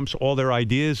sort of dumps all their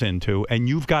ideas into, and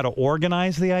you've got to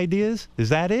organize the ideas? Is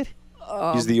that it?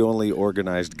 He's the only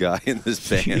organized guy in this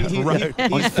band.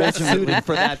 He's best suited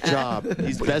for that job.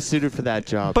 He's best suited for that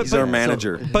job. He's our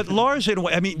manager. But Lars,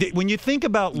 I mean, when you think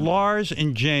about Lars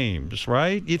and James,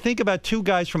 right? You think about two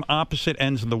guys from opposite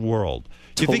ends of the world.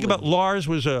 You think about Lars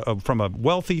was from a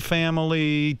wealthy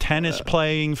family, tennis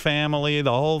playing family,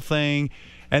 the whole thing.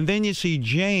 And then you see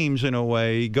James, in a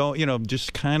way, go,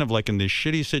 just kind of like in this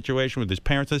shitty situation with his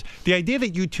parents. The idea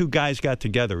that you two guys got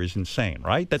together is insane,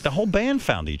 right? That the whole band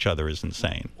found each other is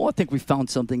insane. Well, I think we found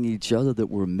something in each other that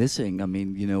we're missing. I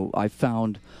mean, I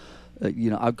found,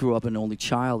 I grew up an only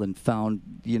child and found,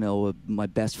 my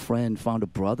best friend, found a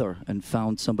brother, and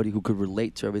found somebody who could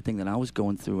relate to everything that I was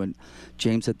going through. And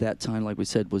James at that time, like we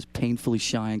said, was painfully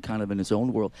shy and kind of in his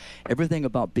own world. Everything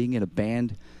about being in a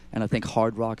band, and I think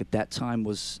hard rock at that time,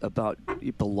 was about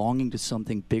belonging to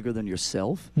something bigger than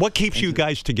yourself. What keeps you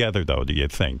guys together, though, do you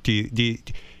think? Do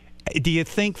you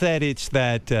think that it's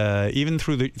that even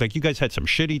through you guys had some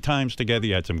shitty times together,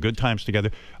 you had some good times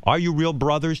together. Are you real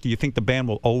brothers? Do you think the band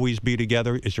will always be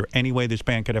together? Is there any way this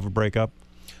band could ever break up?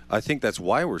 I think that's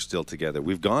why we're still together.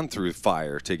 We've gone through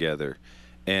fire together.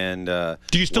 And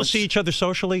do you still see each other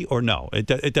socially, or no?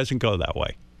 It doesn't go that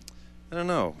way. I don't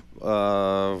know.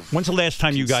 When's the last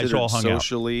time you guys all hung out?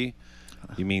 Socially?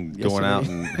 You mean going out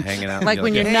and hanging out? Like and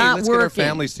when you're hey, not let's working. get our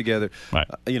families together. Right.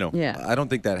 Yeah. I don't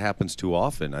think that happens too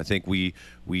often. I think we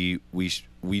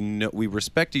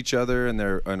respect each other and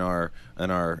our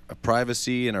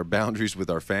privacy and our boundaries with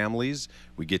our families.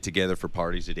 We get together for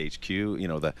parties at HQ. You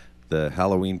know, the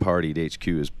Halloween party at HQ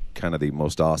is kind of the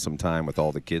most awesome time with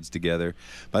all the kids together.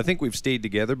 But I think we've stayed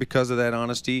together because of that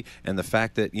honesty and the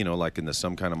fact that, you know, like in the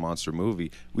Some Kind of Monster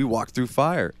movie, we walk through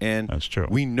fire, and that's true.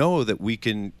 We know that we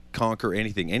can conquer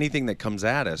anything that comes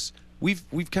at us. We've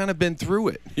kind of been through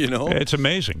it, you know. It's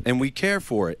amazing, and we care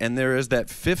for it. And there is that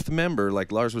fifth member, like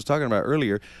Lars was talking about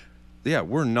earlier. Yeah,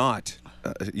 we're not,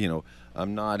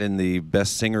 I'm not in the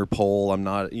best singer poll. I'm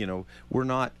not, we're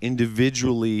not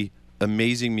individually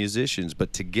amazing musicians,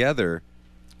 but together,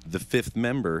 the fifth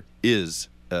member is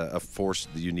a force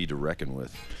that you need to reckon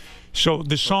with. So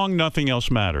the song "Nothing Else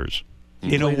Matters,"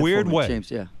 in a weird way. James,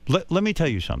 yeah. Let me tell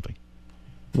you something.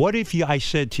 What if I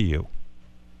said to you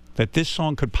that this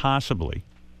song could possibly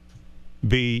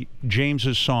be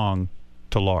James's song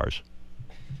to Lars?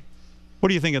 What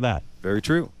do you think of that? Very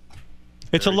true.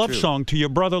 It's a love song to your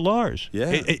brother Lars.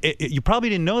 Yeah. You probably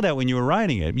didn't know that when you were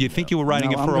writing it. You think you were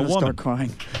writing it for a woman. Start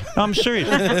crying. No, I'm serious.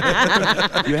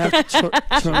 You have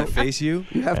to face you.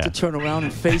 You have to turn around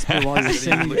and face me while you're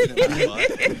singing.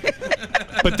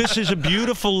 But this is a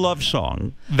beautiful love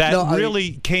song that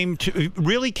really came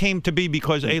to be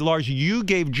because, Lars, you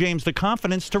gave James the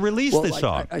confidence to release this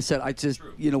song. I said,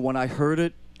 when I heard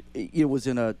it, it was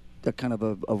in a kind of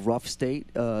a rough state.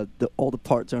 All the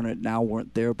parts on it now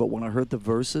weren't there, but when I heard the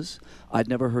verses, I'd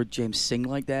never heard James sing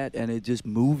like that, and it just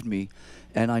moved me.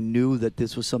 And I knew that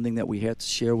this was something that we had to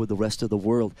share with the rest of the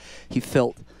world. He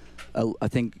felt, I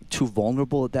think, too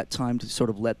vulnerable at that time to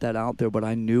sort of let that out there, but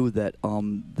I knew that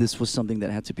this was something that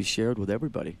had to be shared with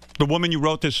everybody. The woman you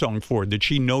wrote this song for, did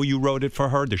she know you wrote it for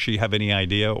her? Does she have any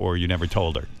idea, or you never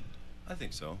told her? I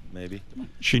think so, maybe.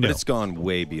 She knew. But it's gone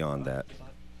way beyond that.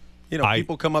 You know,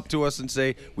 people come up to us and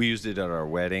say, we used it at our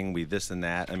wedding, we this and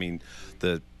that. I mean,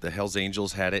 the Hells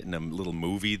Angels had it in a little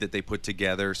movie that they put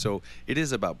together. So it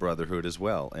is about brotherhood as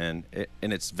well. And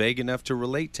it's vague enough to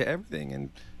relate to everything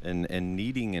and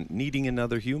needing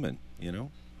another human, you know?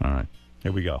 All right.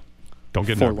 Here we go. Don't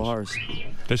get nervous. For Lars.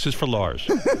 This is for Lars.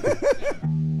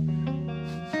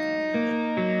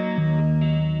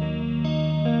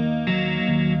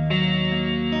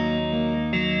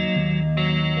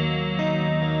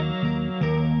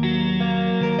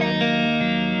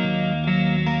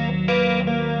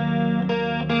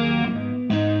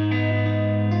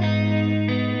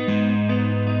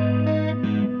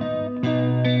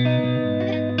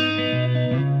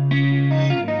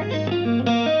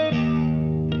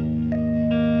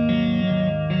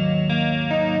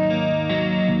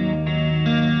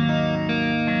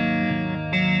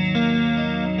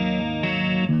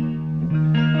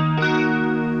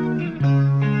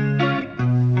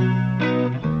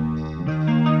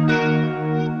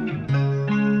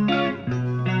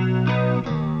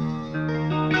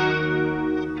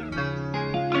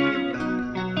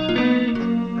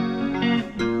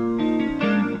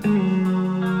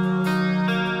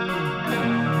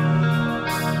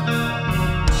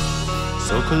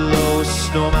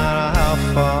 Close, no matter how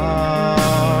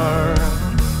far.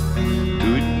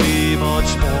 Couldn't be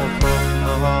much more from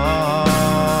the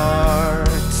heart.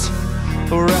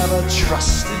 Forever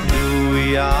trusting who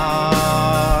we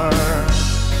are,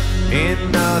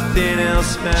 and nothing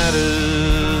else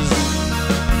matters.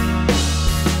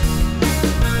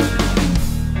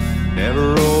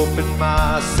 Never opened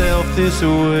myself this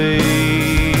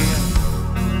way.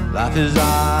 Life is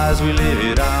ours, we live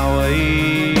it our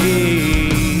way.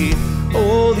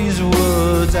 All these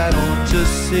words I don't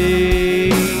just say.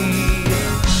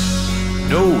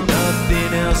 No,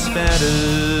 nothing else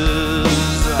matters.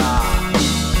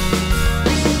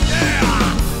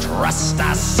 Trust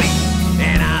I see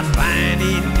and I find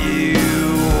in you.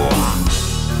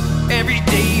 Every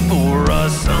day for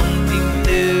us something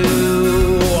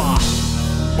new.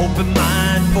 Open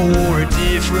mind for a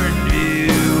different view.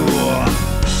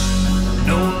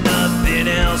 No, nothing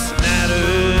else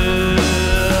matters.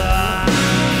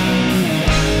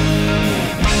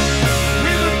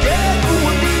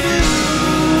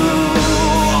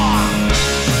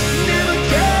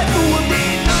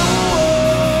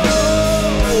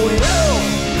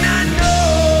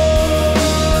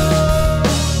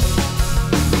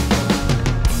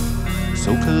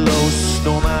 So close,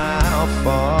 no matter how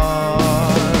far.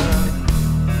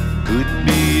 Couldn't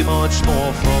be much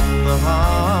more from the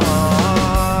heart.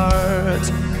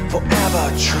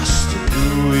 forever trusting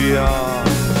who we are.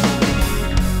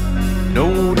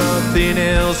 No, nothing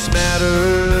else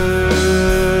matters.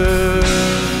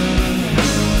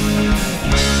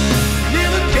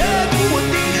 Never cared for what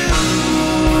they do.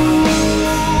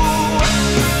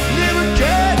 Never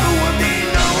cared for what they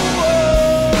know.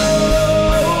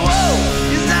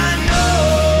 'Cause I know.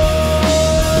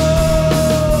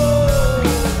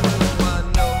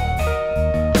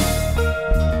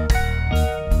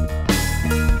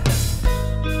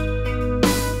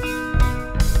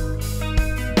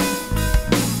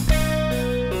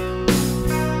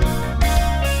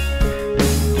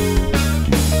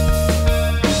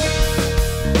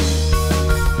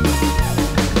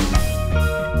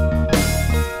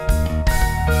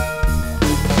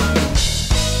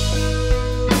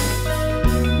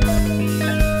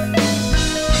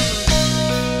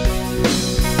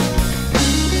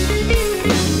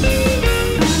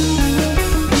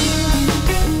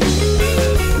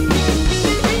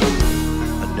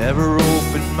 Never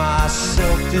opened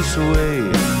myself this way.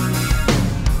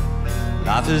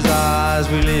 Life is ours,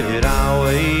 we live it our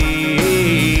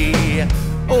way.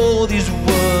 All these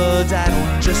words I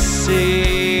don't just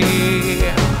say.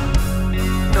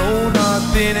 No,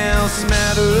 nothing else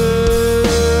matters.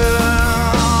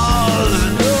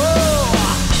 No,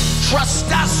 trust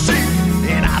I seek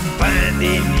and I find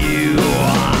in you.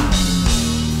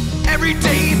 Every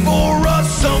day for us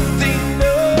something new.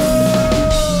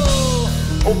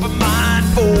 Open mind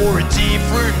for a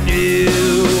different new.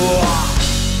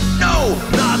 No,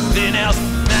 nothing else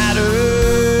matters.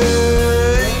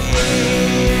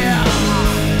 Yeah.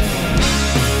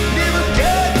 Never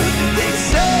cared what they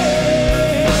say.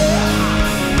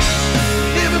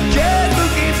 Never cared what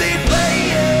games they play.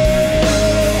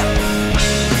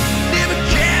 Never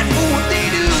cared for what they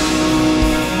do.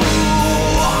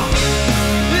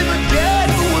 Never cared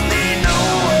for what they know.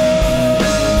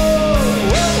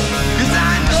 'Cause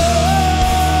I know.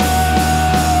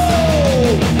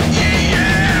 Yeah,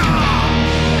 yeah.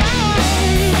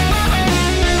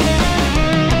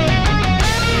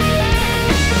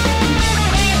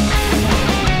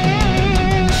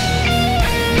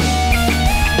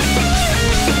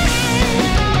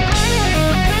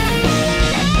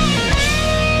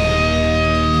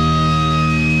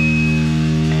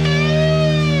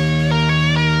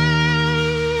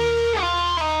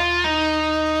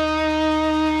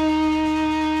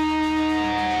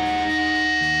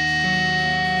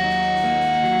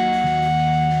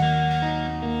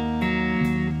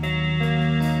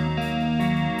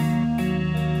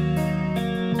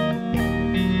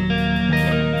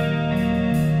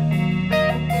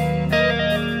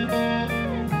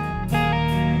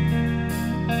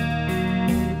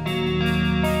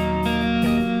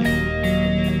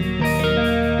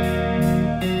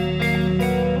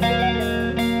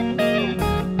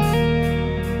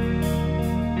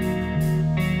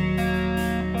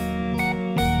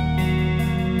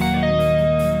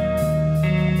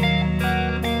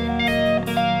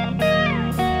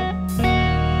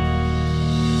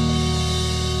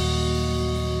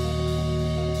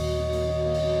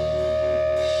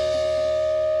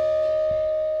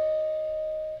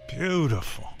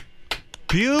 Beautiful.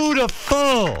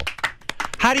 Beautiful.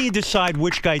 How do you decide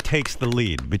which guy takes the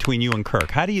lead between you and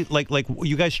Kirk? How do you, like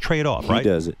you guys trade off, right? He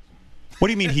does it. What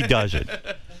do you mean he does it?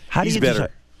 How do He's you better.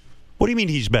 decide? What do you mean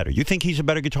he's better? You think he's a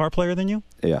better guitar player than you?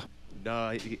 Yeah.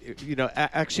 No,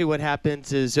 actually, what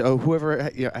happens is whoever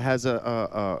has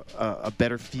a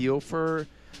better feel for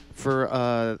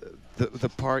the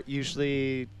part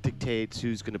usually dictates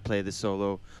who's going to play the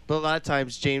solo. But a lot of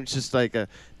times James just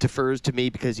defers to me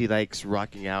because he likes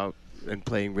rocking out and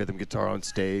playing rhythm guitar on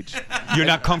stage. You're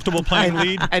not comfortable playing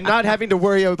lead? And not having to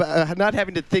worry about, not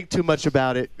having to think too much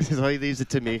about it. So he leaves it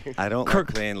to me. I don't Kirk.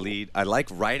 like playing lead. I like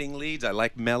writing leads. I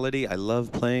like melody. I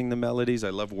love playing the melodies.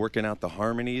 I love working out the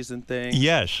harmonies and things.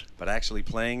 Yes. But actually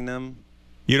playing them,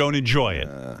 You don't enjoy it.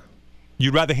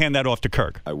 You'd rather hand that off to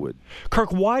Kirk. I would.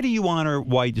 Kirk, why do you honor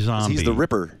White Zombie? He's the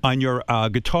Ripper. On your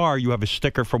guitar, you have a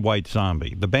sticker for White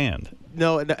Zombie, the band.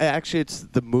 No, actually, it's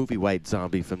the movie White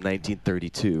Zombie from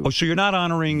 1932. Oh, so you're not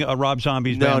honoring Rob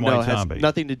Zombie's band, White it has Zombie?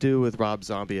 nothing to do with Rob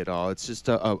Zombie at all. It's just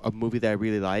a movie that I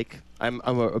really like. I'm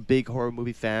a big horror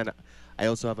movie fan. I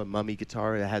also have a Mummy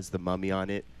guitar that has the Mummy on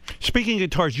it. Speaking of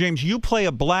guitars, James, you play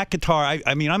a black guitar.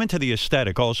 I mean, I'm into the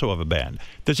aesthetic also of a band.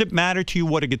 Does it matter to you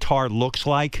what a guitar looks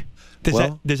like?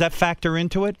 Does that factor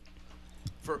into it?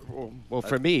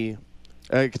 For me,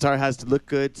 a guitar has to look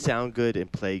good, sound good, and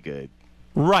play good.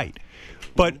 Right.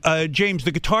 But, James,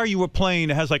 the guitar you were playing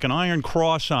has like an iron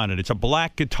cross on it. It's a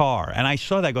black guitar. And I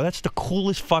saw that. I go, that's the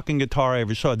coolest fucking guitar I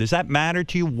ever saw. Does that matter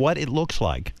to you what it looks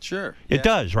like? Sure. It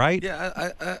does, right?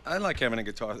 Yeah, I like having a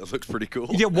guitar that looks pretty cool.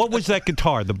 Yeah, what was that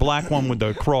guitar? The black one with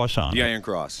the cross on it? The Iron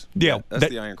Cross. Yeah. That's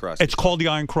the Iron Cross. It's called the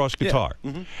Iron Cross guitar.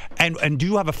 Yeah. Mm-hmm. And do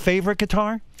you have a favorite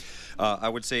guitar? I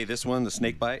would say this one, the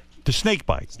Snakebite. The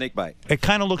Snakebite. Snakebite. It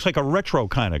kind of looks like a retro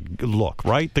kind of look,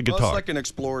 right? The guitar. Well, it's like an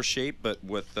Explorer shape, but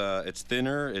with it's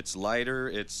thinner, it's lighter,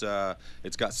 it's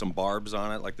got some barbs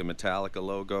on it, like the Metallica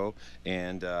logo,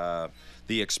 and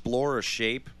the Explorer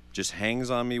shape just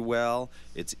hangs on me well.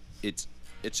 It's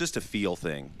just a feel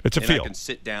thing. It's a feel. I can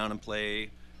sit down and play,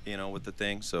 with the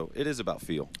thing. So it is about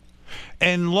feel.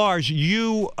 And Lars,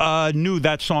 you knew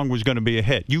that song was going to be a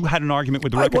hit. You had an argument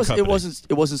with the record company.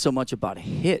 It wasn't so much about a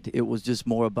hit. It was just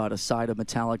more about a side of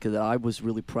Metallica that I was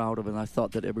really proud of, and I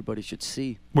thought that everybody should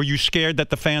see. Were you scared that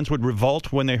the fans would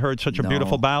revolt when they heard such a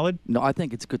beautiful ballad? No, I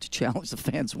think it's good to challenge the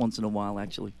fans once in a while,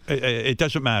 actually. It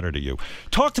doesn't matter to you.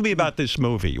 Talk to me about this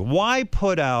movie. Why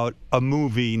put out a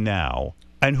movie now?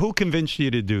 And who convinced you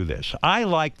to do this? I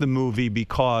like the movie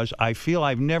because I feel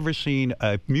I've never seen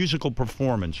a musical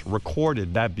performance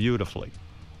recorded that beautifully.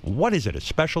 What is it, a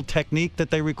special technique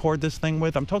that they record this thing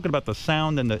with? I'm talking about the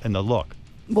sound and the look.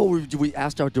 Well, we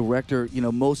asked our director,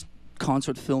 most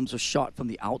concert films are shot from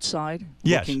the outside.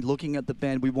 Yes. Looking at the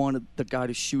band. We wanted the guy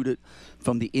to shoot it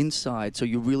from the inside, so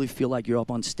you really feel like you're up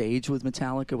on stage with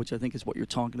Metallica, which I think is what you're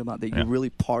talking about, that you're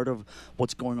really part of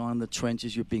what's going on in the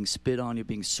trenches. You're being spit on, you're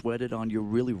being sweated on, you're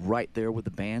really right there with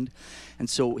the band. And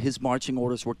so his marching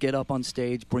orders were get up on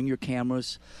stage, bring your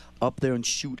cameras up there and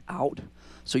shoot out.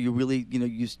 So you really,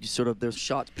 you sort of, there's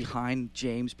shots behind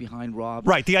James, behind Rob.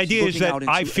 Right. The idea is that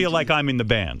I feel like I'm in the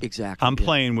band. Exactly. I'm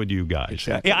playing with you guys.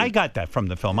 Exactly. Yeah, I got that from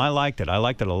the film. I liked it. I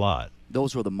liked it a lot.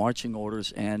 Those were the marching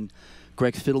orders. And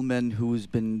Greg Fiddleman, who's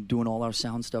been doing all our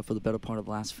sound stuff for the better part of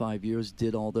the last 5 years,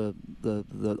 did all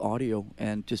the audio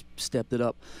and just stepped it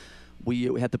up. We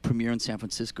had the premiere in San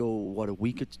Francisco, a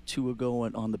week or two ago,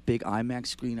 and on the big IMAX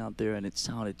screen out there, and it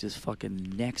sounded just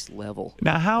fucking next level.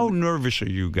 Now, how nervous are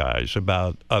you guys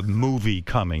about a movie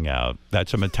coming out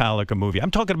that's a Metallica movie?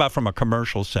 I'm talking about from a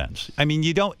commercial sense. I mean,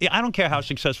 I don't care how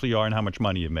successful you are and how much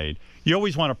money you made. You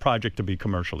always want a project to be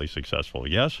commercially successful,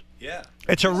 yes? Yeah.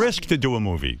 It's a risk to do a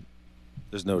movie.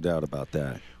 There's no doubt about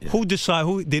that. Yeah. Who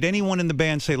did anyone in the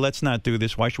band say, let's not do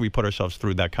this? Why should we put ourselves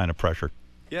through that kind of pressure?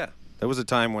 Yeah. There was a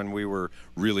time when we were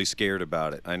really scared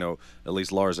about it. I know at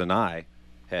least Lars and I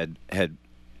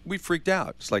we freaked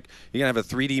out. It's like, you're going to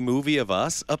have a 3D movie of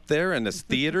us up there in this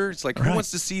theater? It's like, who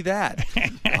wants to see that?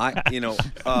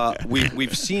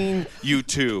 We've seen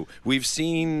U2. We've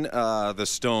seen the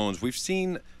Stones. We've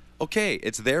seen, okay,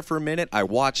 it's there for a minute. I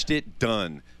watched it,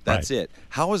 done. That's it.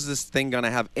 How is this thing going to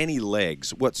have any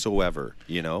legs whatsoever,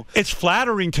 It's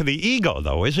flattering to the ego,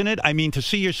 though, isn't it? I mean, to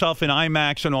see yourself in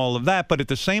IMAX and all of that, but at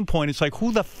the same point, it's like,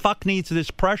 who the fuck needs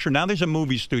this pressure? Now there's a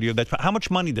movie studio. How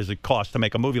much money does it cost to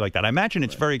make a movie like that? I imagine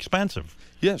it's very expensive.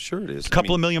 Yeah, sure it is. A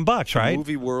couple of $1 million, right? The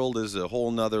movie world is a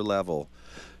whole nother level.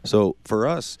 So for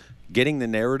us, getting the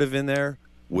narrative in there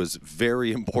was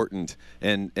very important.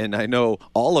 And I know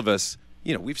all of us,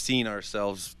 we've seen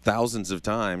ourselves thousands of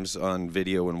times on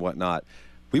video and whatnot.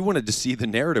 We wanted to see the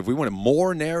narrative. We wanted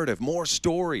more narrative, more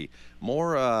story,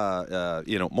 more of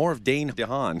Dane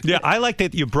DeHaan. Yeah, I like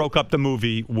that you broke up the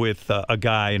movie with a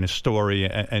guy and a story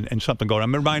and something going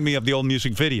on. It reminded me of the old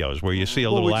music videos where you see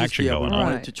a little action going on. We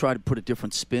wanted to try to put a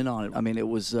different spin on it. I mean, it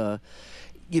was,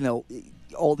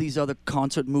 all these other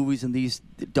concert movies and these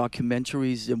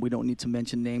documentaries, and we don't need to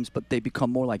mention names, but they become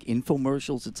more like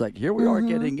infomercials. It's like, here we are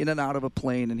getting in and out of a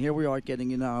plane, and here we are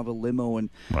getting in and out of a limo, and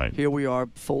here we are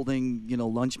folding,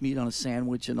 lunch meat on a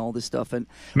sandwich and all this stuff. And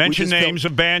mention names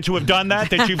of bands who have done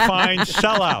that you find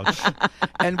sellouts.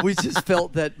 And we just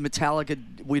felt that Metallica,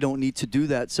 we don't need to do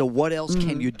that. So what else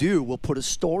can you do? We'll put a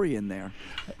story in there.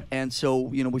 And so,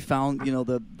 we found,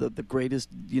 the greatest,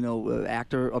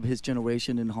 actor of his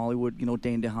generation in Hollywood,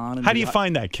 Dane DeHaan. And how do you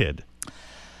find that kid?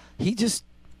 He just,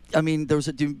 there was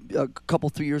a couple,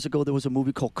 3 years ago, there was a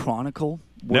movie called Chronicle.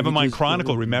 Never mind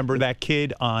Chronicle. Remember that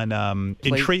kid on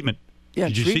In Treatment? Yeah,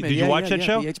 Did you watch that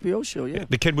show? The HBO show, yeah.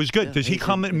 The kid was good. Yeah, does he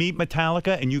come and meet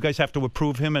Metallica, and you guys have to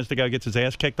approve him as the guy gets his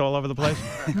ass kicked all over the place?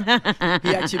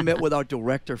 He actually met with our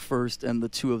director first, and the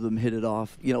two of them hit it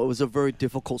off. It was a very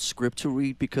difficult script to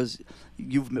read because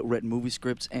you've read movie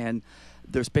scripts, and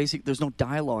there's no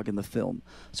dialogue in the film.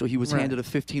 So he was handed a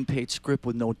 15-page script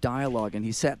with no dialogue, and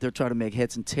he sat there trying to make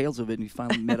heads and tails of it, and he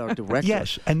finally met our director.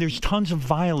 Yes, and there's tons of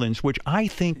violence, which I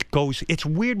think goes. It's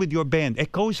weird with your band.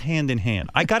 It goes hand in hand.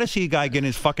 I got to see a guy getting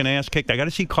his fucking ass kicked. I got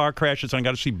to see car crashes, and I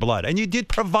got to see blood. And you did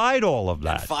provide all of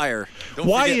that. And fire.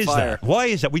 Why is that? Why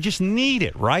is that? We just need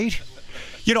it, right?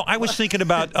 You know, I was thinking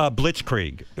about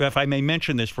Blitzkrieg, if I may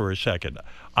mention this for a second.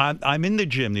 I'm in the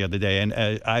gym the other day, and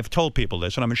I've told people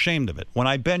this, and I'm ashamed of it. When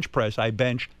I bench press, I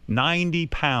bench 90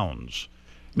 pounds.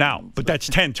 Now, but that's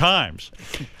 10 times.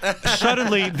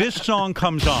 Suddenly, this song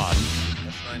comes on,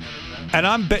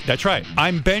 and that's right,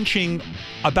 I'm benching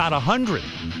about 100.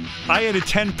 I added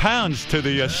 10 pounds to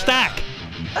the stack.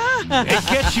 It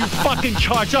gets you fucking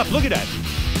charged up. Look at that.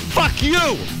 Fuck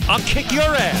you! I'll kick your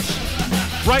ass.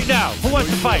 Right now, who wants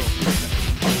to fight?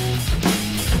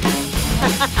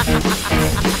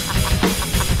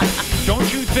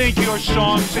 Don't you think your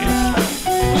songs...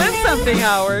 Live something,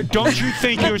 Howard. Don't you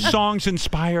think your songs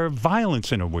inspire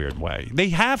violence in a weird way? They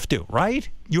have to, right?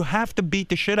 You have to beat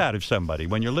the shit out of somebody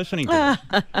when you're listening to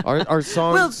them. Our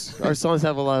songs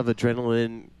have a lot of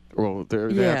adrenaline. Well, they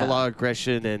have a lot of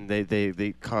aggression, and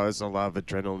they cause a lot of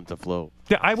adrenaline to flow.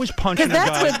 Yeah, I was punching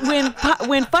Because that's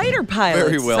when fighter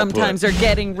pilots sometimes are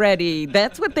getting ready.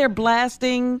 That's what they're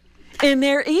blasting in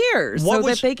their ears so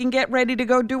that they can get ready to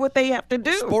go do what they have to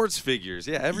do. Sports figures,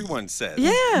 yeah, everyone says.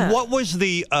 Yeah. What was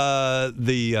the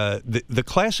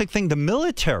classic thing? The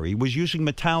military was using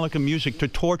Metallica music to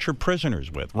torture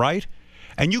prisoners with, right?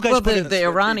 And you guys the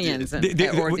Iranians or the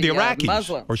Iraqis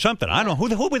Muslims. or something. I don't know.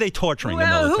 Who were they torturing?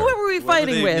 Well, the military? who were we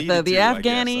fighting with? The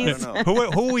Afghanis?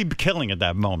 Who are we killing at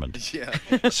that moment? Yeah.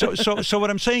 So what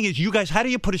I'm saying is, you guys, how do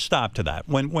you put a stop to that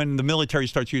when the military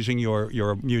starts using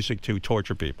your music to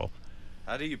torture people?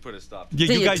 How do you put a stop?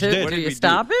 You guys did. Do you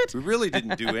stop it? We really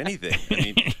didn't do anything. I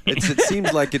mean, it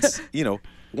seems like it's,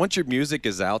 once your music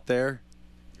is out there,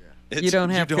 you don't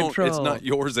have control. It's not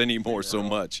yours anymore so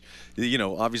much.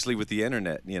 Obviously with the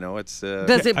internet, it's...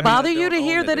 Does it bother you to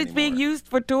hear that it's being used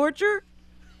for torture?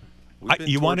 We've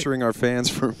been torturing our fans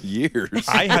for years.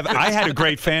 I had a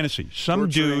great fantasy. Some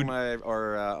dude...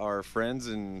 our friends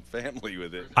and family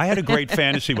with it. I had a great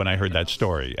fantasy when I heard that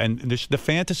story. And the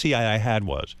fantasy I had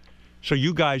was, so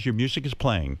you guys, your music is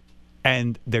playing,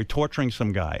 and they're torturing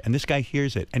some guy, and this guy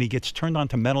hears it, and he gets turned on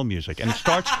to metal music, and it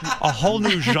starts a whole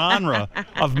new genre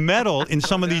of metal in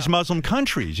some of these Muslim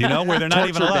countries, where they're not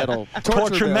even allowed.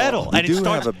 Torture metal. We do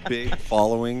have a big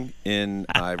following in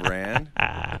Iran.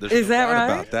 Is that right?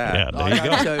 About that.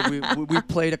 Yeah, there you go. We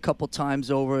played a couple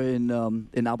times over in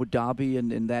Abu Dhabi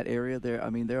and in that area there. I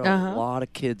mean, there are a lot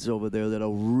of kids over there that are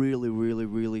really, really,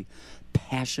 really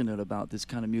passionate about this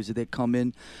kind of music. They come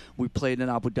in. We played in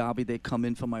Abu Dhabi. They come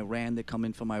in from Iran. They come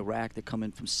in from Iraq. They come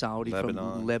in from Saudi,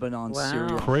 from Lebanon,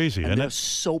 Syria. Crazy, and isn't they're it?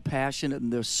 so passionate,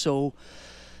 and it's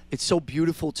so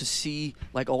beautiful to see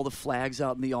like all the flags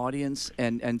out in the audience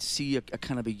and see a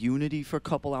kind of a unity for a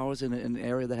couple hours in an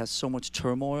area that has so much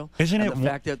turmoil. Isn't it? The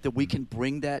fact that we can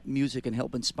bring that music and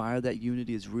help inspire that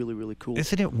unity is really, really cool.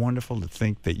 Isn't it wonderful to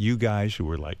think that you guys who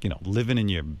were like, living in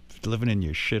your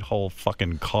shithole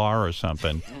fucking car or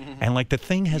something, and like the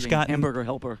thing has gotten hamburger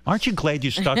helper. Aren't you glad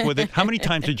you stuck with it? How many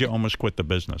times did you almost quit the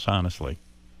business? Honestly,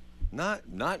 not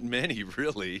many,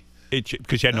 really.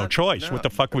 Because you had no choice. No, what the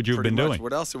fuck would you have been doing?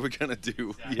 What else are we gonna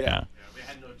do? Yeah. We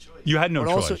had no choice. You had no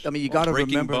choice. Also, I mean, you got to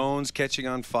remember breaking bones, catching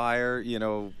on fire.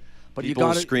 But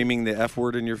people screaming the F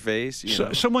word in your face.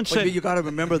 Someone said you got to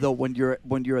remember though when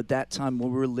you're at that time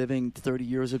when we were living 30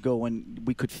 years ago when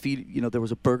we could feed. There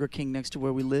was a Burger King next to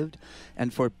where we lived,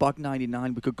 and for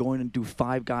 $1.99 we could go in and do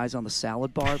 5 guys on the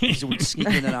salad bar because we'd sneak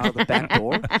in and out of the back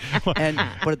door. But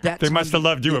at that they time, must have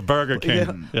loved you at Burger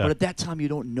King. Yeah. But at that time you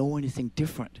don't know anything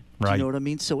different. Right. Do you know what I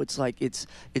mean? So it's like it's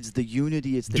the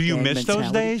unity. It's the Do you gang miss mentality.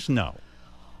 those days? No.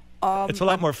 It's a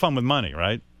lot more fun with money,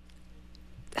 right?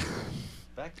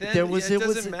 Back then, it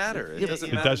doesn't matter. It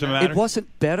doesn't matter. It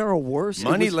wasn't better or worse.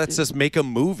 Money lets us make a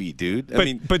movie, dude.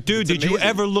 But dude, did you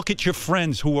ever look at your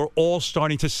friends who were all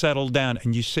starting to settle down,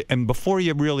 and before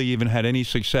you really even had any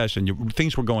success, and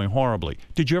things were going horribly?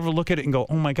 Did you ever look at it and go,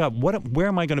 "Oh my God, where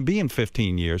am I going to be in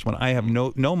 15 years when I have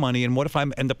no money? And what if I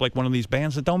end up like one of these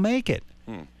bands that don't make it?"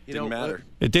 Didn't matter.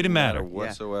 It didn't matter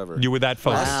whatsoever. You were that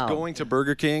focused. Us going to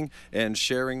Burger King and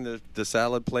sharing the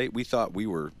salad plate, we thought we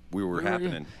were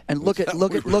happening. And look at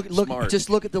just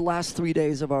look at the last 3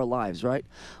 days of our lives, right?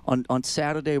 On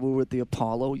Saturday we were at the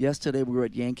Apollo. Yesterday we were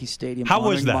at Yankee Stadium. How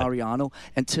was that? Mariano.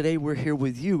 And today we're here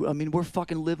with you. I mean, we're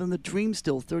fucking living the dream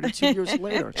still 32 years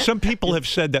later. Some people have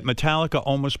said that Metallica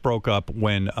almost broke up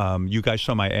when you guys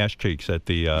saw my ass cheeks at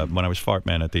the when I was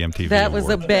Fartman at the MTV That was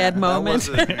Awards. a bad moment.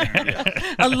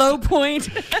 A low point.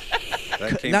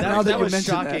 That was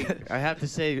shocking. I have to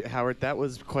say, Howard, that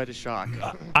was quite a shock.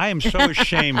 I am so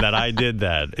ashamed that I did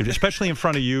that, especially in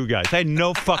front of you guys. I had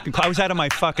no fucking. I was out of my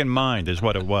fucking mind, is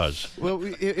what it was. Well,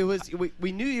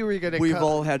 we knew you were going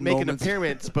to make an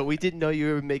appearance, but we didn't know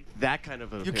you would make that kind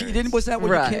of an appearance. Was that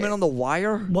when you came in on the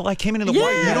wire? Well, I came in the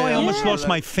wire. You know, I almost lost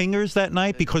my fingers that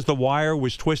night because the wire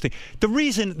was twisting. The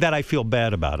reason that I feel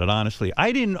bad about it, honestly,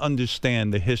 I didn't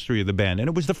understand the history of the band, and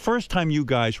it was the first time you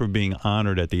guys were being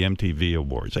honored at the MTV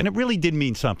Awards, and it really did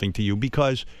mean something to you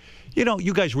because, you know,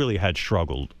 you guys really had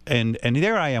struggled, and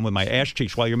there I am with my ass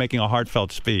cheeks while you're making a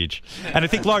heartfelt speech, and I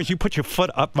think, Lars, you put your foot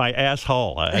up my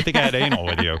asshole. I think I had anal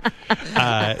with you.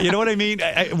 You know what I mean?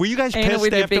 Were you guys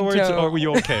pissed afterwards, or were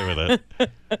you okay with it?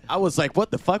 I was like,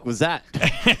 what the fuck was that?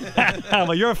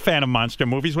 Well, you're a fan of monster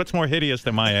movies. What's more hideous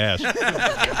than my ass?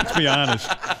 Let's be honest.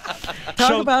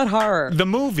 Talk about horror. The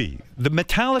movie, the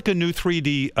Metallica new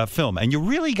 3D film, and you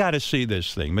really got to see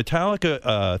this thing,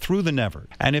 Metallica Through the Never.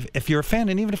 And if you're a fan,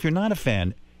 and even if you're not a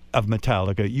fan of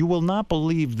Metallica, you will not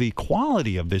believe the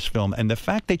quality of this film and the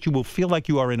fact that you will feel like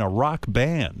you are in a rock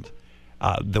band.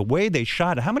 The way they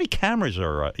shot it. How many cameras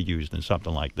are used in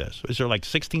something like this? Is there like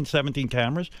 16, 17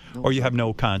 cameras? Or you have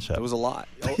no concept? It was a lot.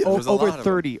 Over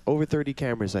 30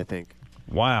 cameras, I think.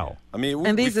 Wow. I mean,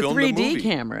 and these we are filmed 3D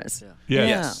cameras.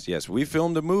 Yes. We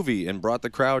filmed a movie and brought the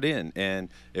crowd in, and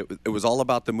it was all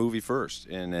about the movie first,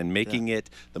 and making it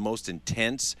the most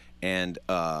intense and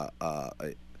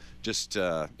just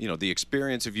you know, the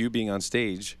experience of you being on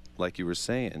stage, like you were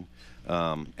saying,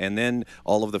 and then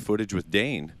all of the footage with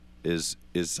Dane is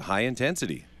high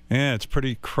intensity. Yeah, it's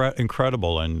pretty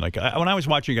incredible. And like when I was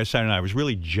watching you guys Saturday night, I was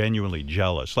really genuinely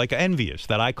jealous, like envious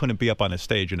that I couldn't be up on a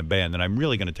stage in a band. And I'm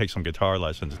really going to take some guitar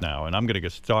lessons now, and I'm going to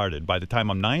get started. By the time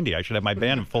I'm 90, I should have my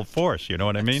band in full force. You know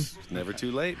what I mean? It's never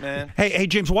too late, man. Hey,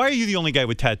 James, why are you the only guy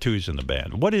with tattoos in the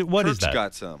band? What is Kirk's that?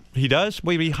 got some. He does?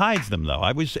 Well, he hides them though.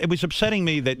 It was upsetting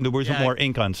me that there wasn't more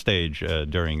ink on stage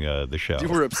during the show. You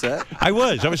were upset? I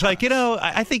was like, you know,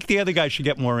 I think the other guys should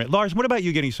get more ink. Lars, what about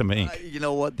you getting some ink? You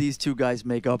know what? These two guys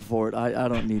make up for it. I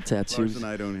don't need tattoos. Lars and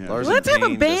I don't have. Let's have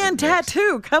a band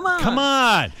tattoo. Come on. Come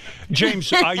on.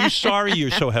 James, are you sorry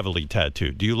you're so heavily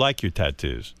tattooed? Do you like your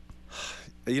tattoos?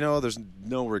 You know, there's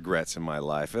no regrets in my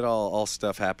life. All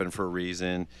stuff happened for a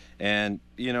reason. And,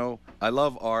 you know, I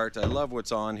love art. I love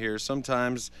what's on here.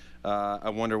 Sometimes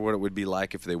I wonder what it would be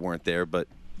like if they weren't there, but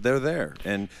they're there.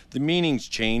 And the meanings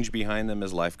change behind them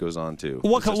as life goes on, too.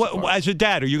 As a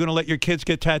dad, are you going to let your kids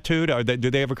get tattooed? Or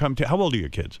do they ever come to... How old are your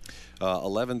kids?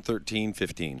 11, 13,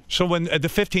 15. So when the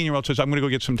 15-year-old says, I'm going to go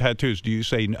get some tattoos, do you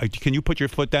say, can you put your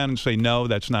foot down and say, no,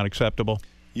 that's not acceptable?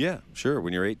 Yeah, sure.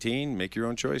 When you're 18, make your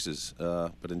own choices.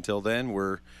 But until then,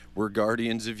 we're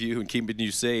guardians of you and keeping you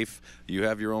safe. You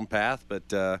have your own path.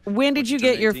 But when did you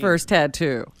get your first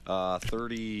tattoo?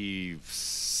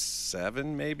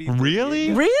 37, maybe.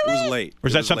 Really? Really? It was late. Or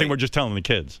is that something we're just telling the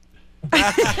kids?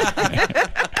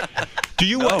 Do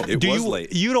you?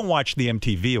 Late. You don't watch the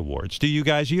MTV Awards, do you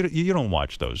guys? You don't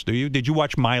watch those, do you? Did you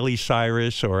watch Miley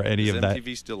Cyrus or any of that? Is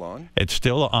MTV still on? It's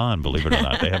still on, believe it or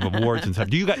not. They have awards and stuff.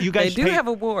 Do you guys? They do have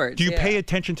awards. Do you pay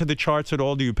attention to the charts at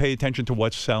all? Do you pay attention to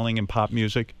what's selling in pop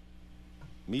music?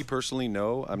 Me personally,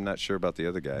 no. I'm not sure about the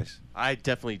other guys. I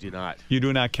definitely do not. You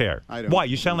do not care. I don't. Why?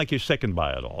 You sound like you're sickened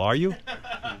by it all. Are you?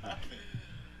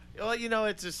 Well, you know,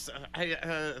 it's just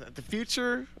the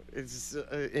future is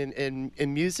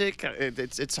in music.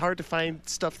 It's hard to find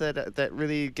stuff that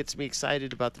really gets me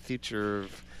excited about the future.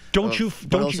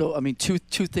 I mean, two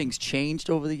things changed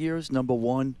over the years. Number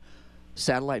one,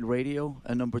 satellite radio,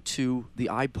 and number two, the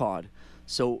iPod.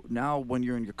 So now when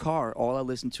you're in your car, all I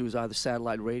listen to is either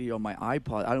satellite radio or my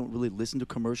iPod. I don't really listen to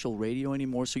commercial radio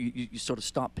anymore, so you sort of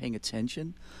stop paying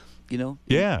attention. You know?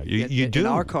 Yeah, you do. In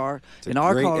our car. It's a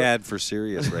great ad for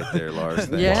Sirius right there, Lars.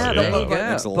 Yeah, there you go.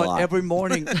 Thanks a lot. But every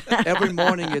morning,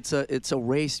 it's a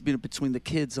race between the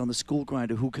kids on the school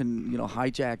grinder who can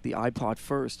hijack the iPod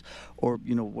first, or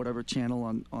whatever channel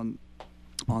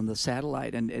on the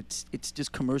satellite, and it's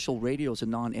just commercial radio is a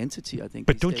non-entity, I think.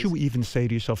 But don't you even say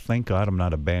to yourself, thank God I'm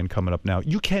not a band coming up now?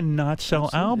 You cannot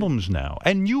sell albums now.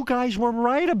 And you guys were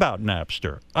right about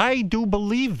Napster. I do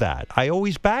believe that. I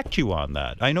always backed you on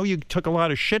that. I know you took a lot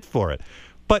of shit for it.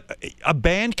 But a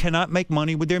band cannot make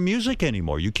money with their music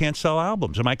anymore. You can't sell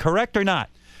albums. Am I correct or not?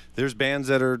 There's bands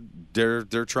that are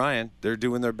they're trying, they're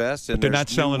doing their best, and they're there's not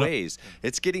selling new ways.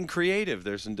 It's getting creative.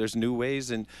 There's new ways,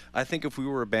 and I think if we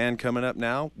were a band coming up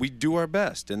now, we'd do our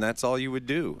best, and that's all you would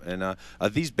do. And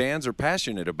these bands are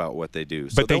passionate about what they do,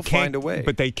 so they'll find a way.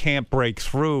 But they can't break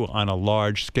through on a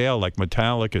large scale like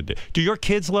Metallica did. Do your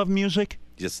kids love music?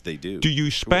 Yes, they do. Do you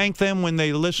spank them when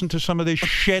they listen to some of this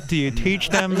shit? Do you teach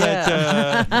them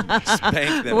that?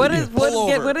 Spank them. What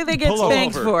do they get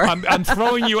spanked for? I'm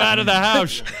throwing you out of the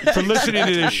house for listening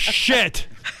to this shit.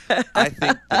 I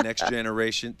think the next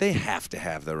generation, they have to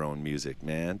have their own music,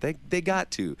 man. They got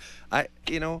to. I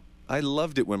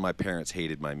loved it when my parents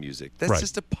hated my music. That's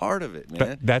just a part of it,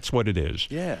 man. That's what it is.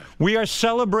 Yeah. We are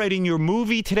celebrating your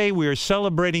movie today. We are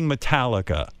celebrating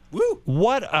Metallica. Woo!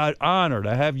 What an honor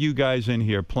to have you guys in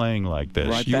here playing like this.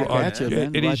 Right back at you,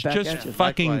 man. It Right is back just at you.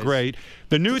 fucking Likewise. great.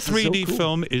 The new This is 3D so cool.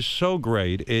 film is so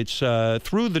great. It's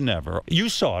Through the Never. You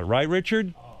saw it, right,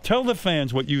 Richard? Tell the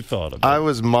fans what you thought of it. I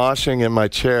was moshing in my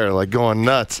chair, like going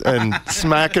nuts and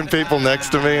smacking people next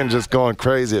to me and just going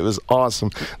crazy. It was awesome.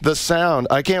 The sound,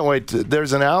 I can't wait.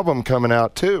 There's an album coming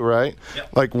out too, right?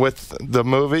 Yep. Like with the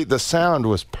movie, the sound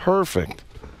was perfect.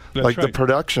 That's like right. the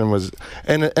production was,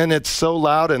 and it's so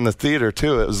loud in the theater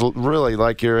too. It was really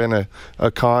like you're in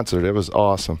a concert. It was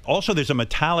awesome. Also, there's a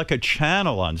Metallica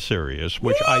channel on Sirius,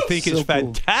 which I think is So cool.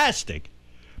 fantastic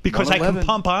because I can 11.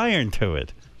 pump iron to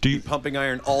it. Do you? Pumping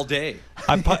iron all day.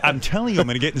 I'm telling you, I'm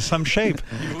going to get in some shape.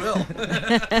 You will.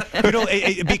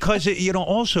 Because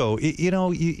also,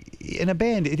 in a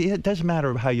band, it doesn't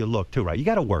matter how you look, too, right? You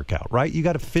got to work out, right? You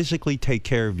got to physically take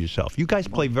care of yourself. You guys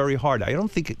play very hard. I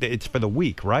don't think it's for the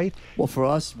weak, right? Well, for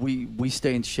us, we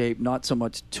stay in shape not so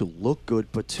much to look good,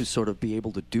 but to sort of be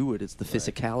able to do it. It's the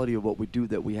physicality of what we do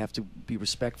that we have to be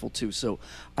respectful to. So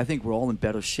I think we're all in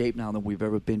better shape now than we've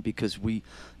ever been because we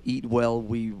eat well,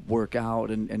 we work out,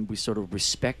 and we sort of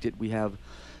respect it. We have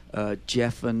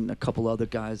Jeff and a couple other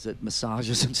guys that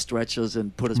massages and stretches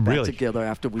and put us back together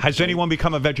after we. Has anyone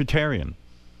become a vegetarian?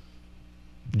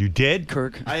 You did?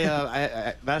 Kirk?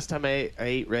 I last time I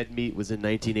ate red meat was in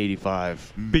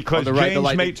 1985. Because on the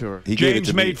James made tour.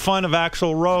 James made fun of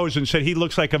Axl Rose and said he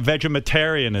looks like a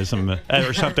vegetarianism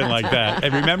or something like that.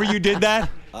 And remember you did that?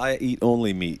 I eat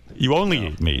only meat. You only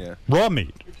eat meat, yeah. raw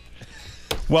meat.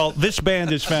 Well, this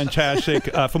band is fantastic.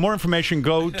 For more information,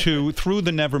 go to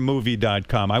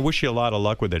throughthenevermovie.com. I wish you a lot of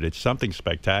luck with it. It's something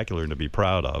spectacular to be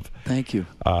proud of. Thank you.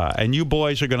 And you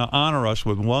boys are going to honor us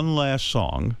with one last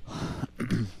song.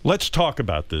 Let's talk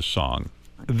about this song.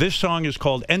 This song is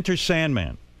called Enter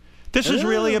Sandman. This is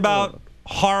really about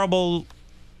horrible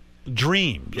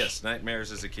dreams. Yes, nightmares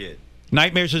as a kid.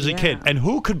 Nightmares as a kid. And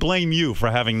who could blame you for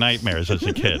having nightmares as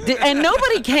a kid? And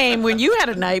nobody came when you had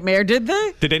a nightmare, did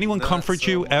they? Did anyone Not comfort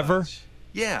so you much. ever?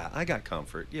 Yeah, I got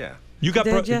comfort. Yeah. You got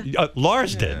Did ya?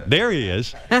 Lars did. There he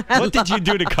is. What did you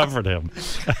do to comfort him?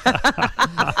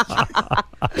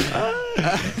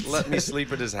 Let me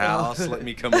sleep at his house. Let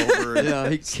me come over and, Yeah,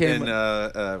 he came-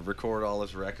 record all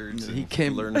his records. He And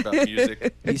came- learn about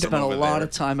music. He from spent a over lot there.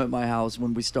 of time at my house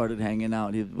when we started hanging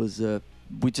out. It was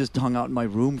we just hung out in my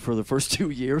room for the first 2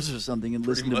 years or something and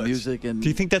listened to much. music. And Do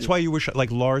you think that's why you wish, like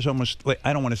Lars almost, like,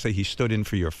 I don't want to say he stood in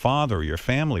for your father or your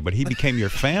family, but he became your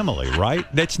family, right?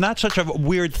 That's not such a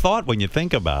weird thought when you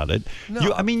think about it. No.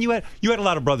 You had a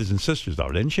lot of brothers and sisters, though,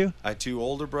 didn't you? I had 2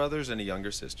 older brothers and a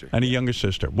younger sister. And a younger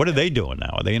sister. What are they doing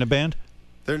now? Are they in a band?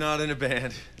 They're not in a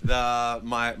band.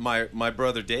 My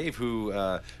brother Dave, who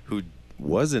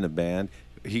was in a band,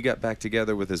 he got back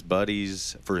together with his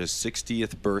buddies for his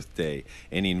 60th birthday,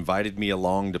 and he invited me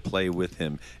along to play with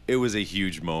him. It was a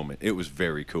huge moment. It was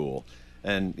very cool.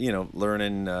 And,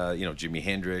 learning, Jimi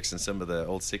Hendrix and some of the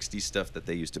old 60s stuff that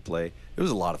they used to play. It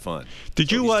was a lot of fun. Did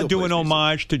So he you still do plays an music.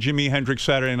 homage to Jimi Hendrix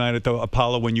Saturday night at the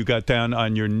Apollo when you got down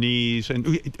on your knees? And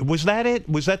was that it?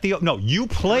 Was that the... No, you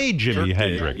played Jimi Kirk did.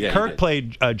 Hendrix. Yeah, he Kirk did.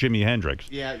 played Jimi Hendrix.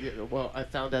 Yeah, well, I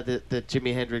found out that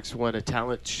Jimi Hendrix won a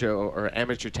talent show or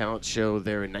amateur talent show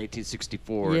there in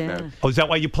 1964. Yeah. And, Oh, is that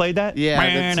why you played that? Yeah,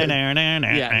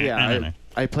 yeah.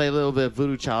 I played a little bit of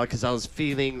Voodoo Child because I was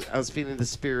feeling the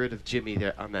spirit of Jimmy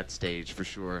there on that stage for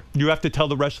sure. You have to tell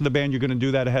the rest of the band you're going to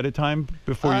do that ahead of time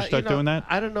before you start doing that?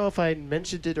 I don't know if I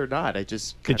mentioned it or not. I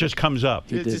just It just comes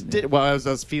up. it just did. Well, I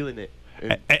was feeling it.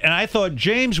 And I thought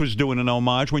James was doing an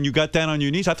homage when you got down on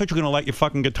your knees. I thought you were going to light your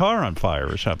fucking guitar on fire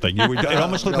or something. It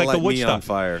almost looked like the me on Woodstock.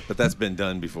 fire, but that's been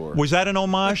done before. Was that an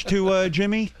homage to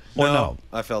Jimmy? Or no?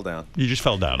 I fell down. You just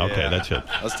fell down. Okay, Yeah. that's it.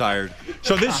 I was tired.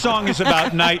 So this song is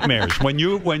about nightmares. When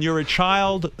you're a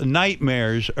child,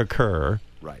 nightmares occur.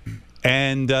 Right.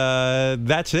 And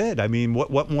that's it. I mean,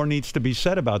 what more needs to be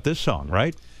said about this song,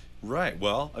 right? Right.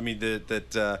 Well, I mean,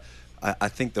 I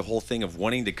think the whole thing of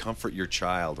wanting to comfort your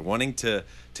child, wanting to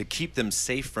keep them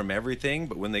safe from everything,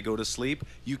 but when they go to sleep,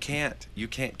 you can't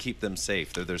keep them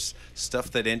safe. There's stuff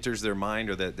that enters their mind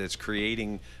or that's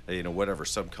creating, whatever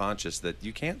subconscious that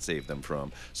you can't save them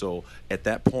from. So at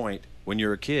that point, when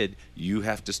you're a kid, you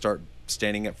have to start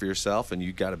standing up for yourself, and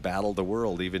you got to battle the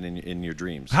world even in your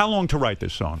dreams. How long to write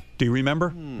this song? Do you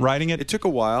remember writing it? It took a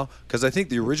while, because I think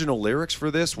the original lyrics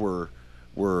for this were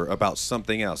about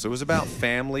something else. It was about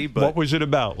family, but what was it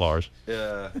about, Lars?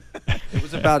 It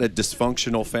was about a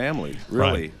dysfunctional family,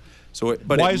 really. Right. So,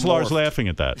 why is Lars laughing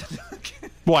at that?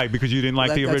 Why? Because you didn't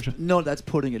like the original? No, that's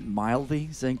putting it mildly,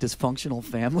 saying dysfunctional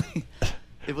family.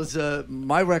 It was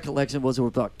my recollection was it was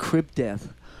about crib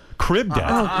death. Crib death?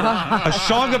 Oh, God. A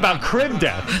song about crib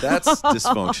death? That's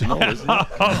dysfunctional, isn't it?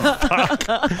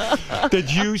 Oh, fuck.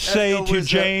 Did you say to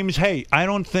James, hey, I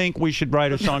don't think we should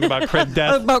write a song about crib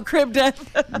death? About crib death?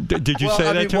 Did you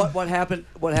say that to him? What happened?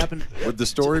 Would the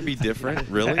story be different,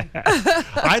 really?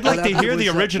 I'd like to hear the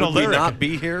original lyric. Would we not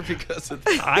be here because of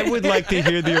that? I would like to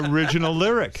hear the original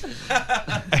lyric.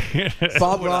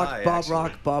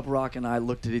 Bob Rock and I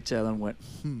looked at each other and went,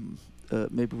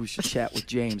 maybe we should chat with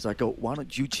James. I go, why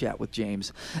don't you chat with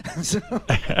James?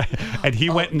 And he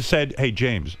went and said, hey,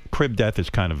 James, crib death is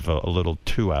kind of a little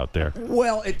too out there.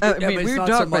 Well, I mean, we're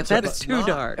dark, but that's too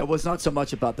dark. It was not so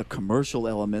much about the commercial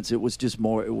elements. It was just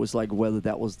more, it was like whether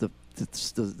that was the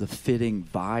fitting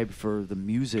vibe for the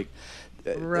music.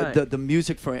 Right. The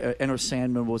music for Enter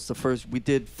Sandman was the first. We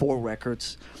did 4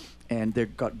 records, and they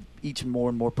got each more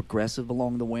and more progressive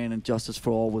along the way. And Justice for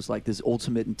All was like this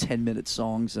ultimate in 10-minute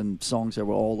songs and songs that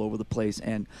were all over the place.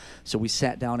 And so we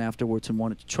sat down afterwards and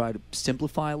wanted to try to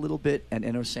simplify a little bit. And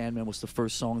Enter Sandman was the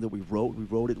first song that we wrote. We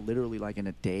wrote it literally like in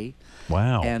a day.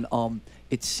 Wow. And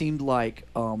it seemed like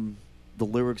the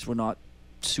lyrics were not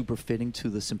super fitting to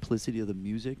the simplicity of the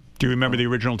music. Do you remember the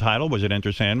original title? Was it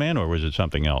Enter Sandman, or was it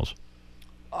something else?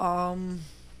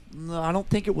 No, I don't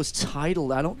think it was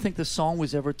titled. I don't think the song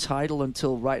was ever titled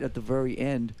until right at the very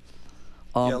end.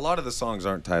 Yeah, a lot of the songs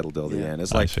aren't titled till the end.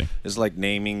 It's like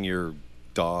naming your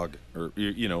dog, or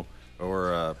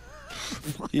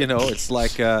it's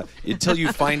like until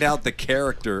you find out the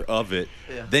character of it,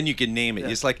 then you can name it.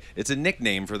 It's like it's a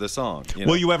nickname for the song.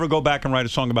 Will you ever go back and write a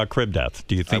song about crib death?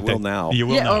 Do you think I will now? You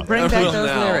will now. Or bring back those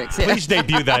lyrics. Yeah. Please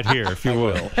debut that here, if you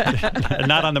will.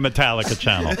 Not on the Metallica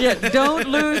channel. Yeah, don't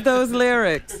lose those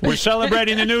lyrics. We're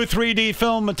celebrating the new 3D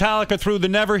film Metallica Through the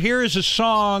Never. Here is a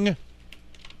song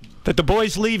that the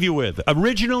boys leave you with.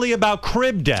 Originally about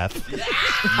crib death.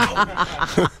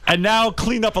 And now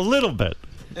clean up a little bit.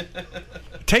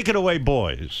 Take it away,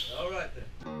 boys. All right then.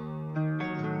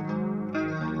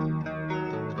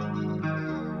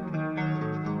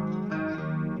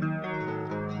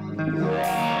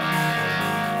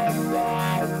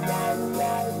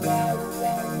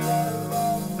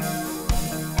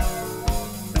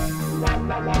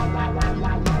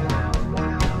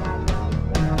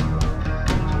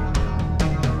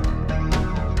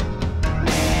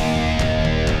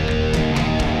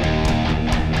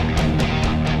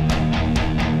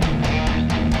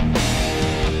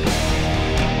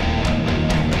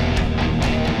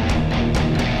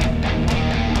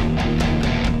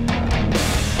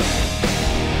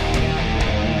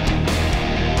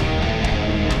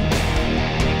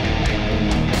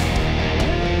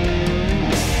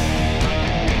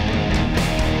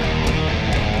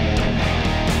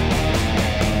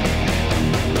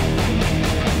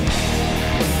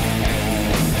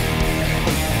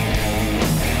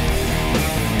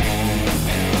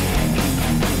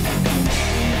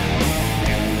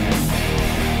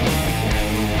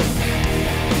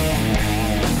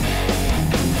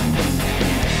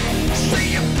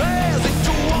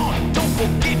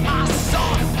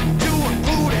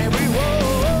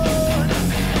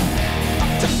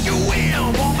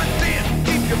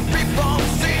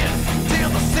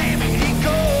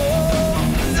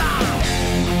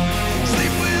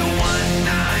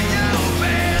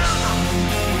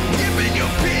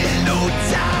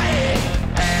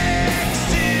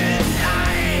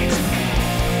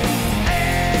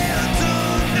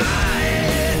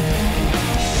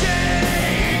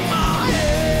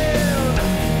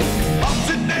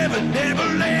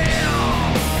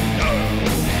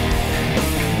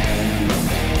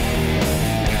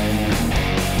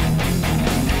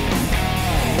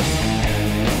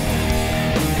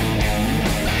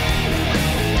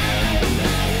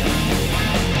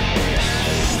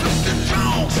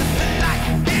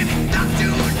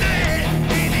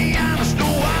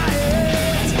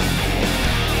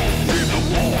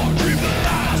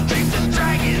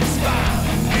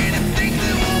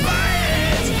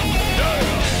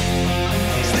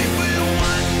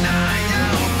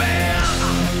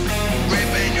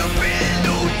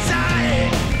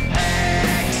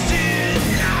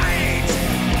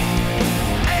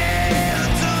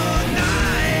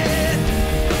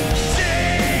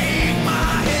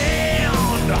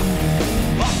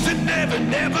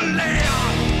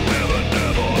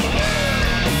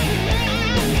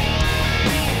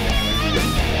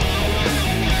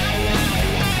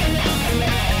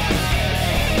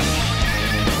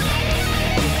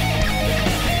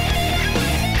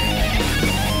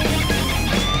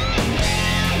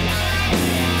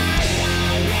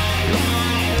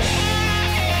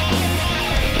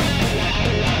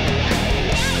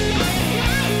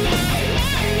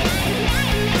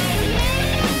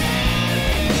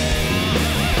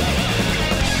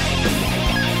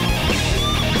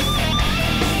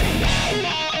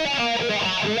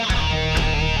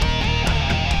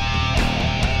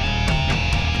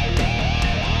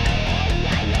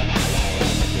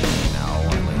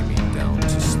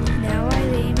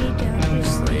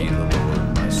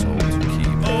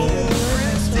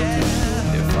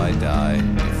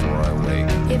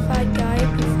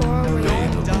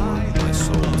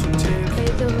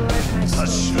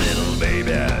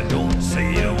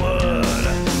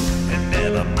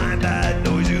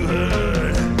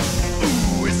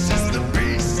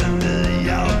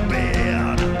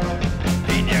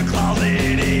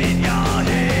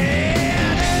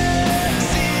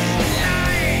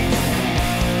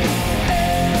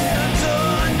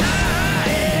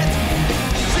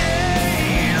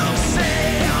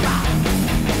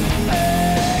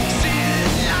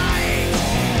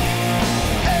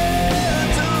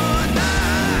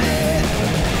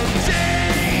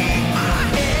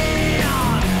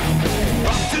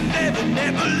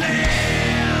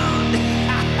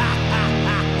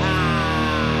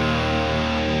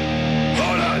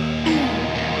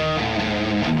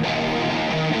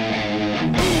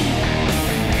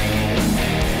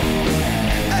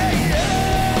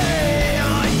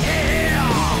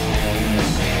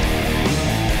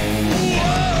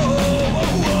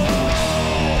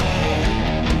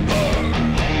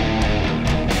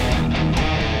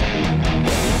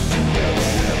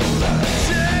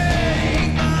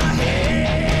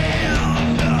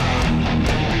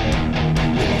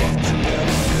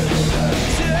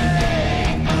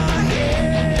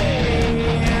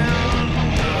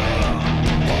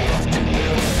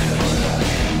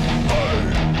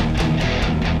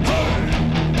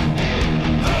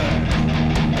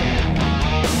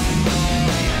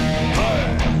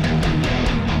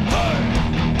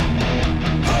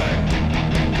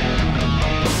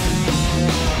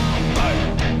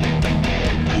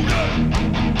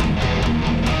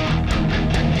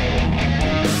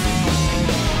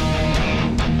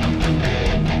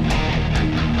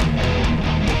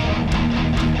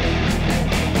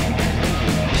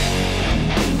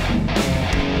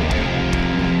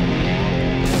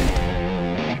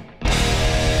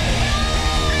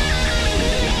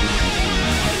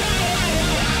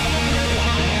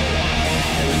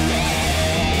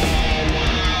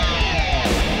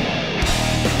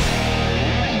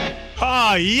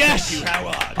 Oh, yes.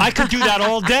 I could do that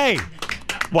all day.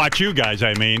 Watch you guys,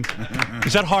 I mean.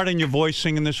 Is that hard on your voice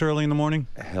singing this early in the morning?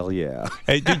 Hell yeah.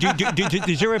 Hey,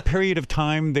 is there a period of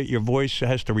time that your voice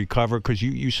has to recover? Because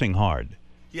you sing hard.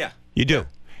 Yeah. You do? Yeah.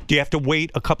 Do you have to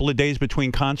wait a couple of days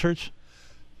between concerts?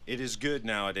 It is good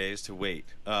nowadays to wait.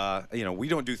 We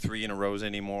don't do 3 in a row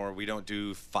anymore. We don't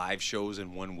do 5 shows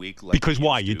in 1 week. Because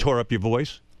why? You tore up your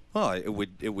voice? Well,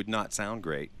 it would not sound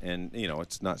great. And,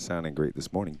 it's not sounding great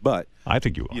this morning. But I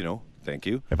think you are. Thank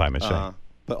you. If I may say.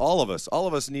 But all of us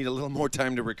need a little more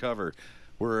time to recover.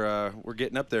 We're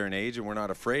getting up there in age, and we're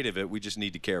not afraid of it. We just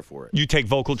need to care for it. You take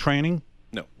vocal training?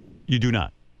 No. You do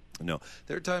not? No.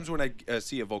 There are times when I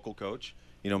see a vocal coach.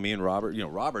 Me and Robert.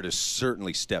 Robert has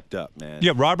certainly stepped up, man.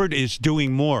 Yeah, Robert is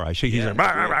doing more. I see he's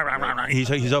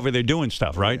he's over there doing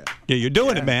stuff, right? Yeah, you're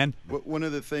doing it, man. One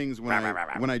of the things when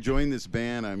I joined this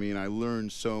band, I mean, I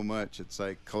learned so much. It's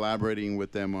like collaborating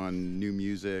with them on new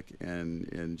music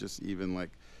and just even like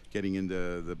getting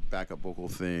into the backup vocal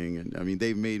thing, and I mean,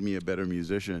 they've made me a better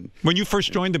musician. When you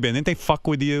first joined the band, didn't they fuck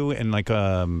with you and they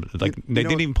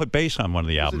didn't even put bass on one of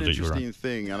the albums that you were on?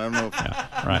 Interesting thing. I don't know.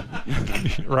 Right,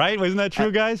 right? Wasn't that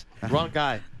true, guys? Wrong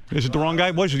guy. Is it the wrong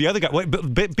guy? Was it the other guy?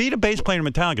 Wait, beat a bass player in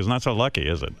Metallica is not so lucky,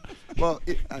 is it? Well,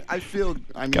 I feel.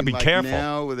 I mean, gotta be careful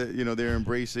now with it, they're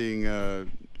embracing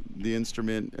the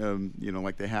instrument,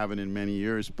 like they haven't in many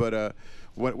years, but.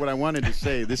 What I wanted to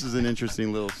say, this is an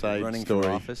interesting little side Running story.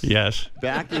 for office? Yes.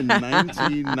 Back in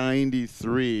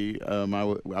 1993,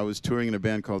 I was touring in a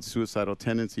band called Suicidal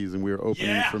Tendencies, and we were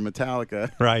opening for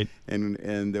Metallica. Right.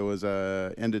 And there was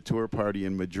a end of tour party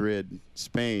in Madrid,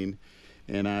 Spain,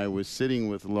 and I was sitting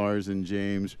with Lars and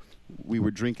James. We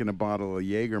were drinking a bottle of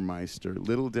Jägermeister.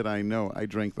 Little did I know, I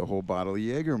drank the whole bottle of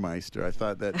Jägermeister. I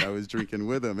thought that I was drinking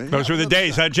with him. Hey, those were the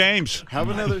days, huh, James? Have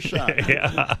another shot.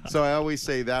 Yeah. So I always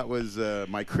say that was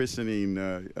my christening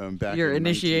back Your in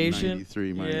initiation?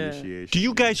 1993, my initiation. Do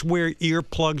you guys wear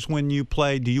earplugs when you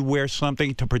play? Do you wear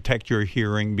something to protect your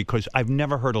hearing? Because I've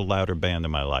never heard a louder band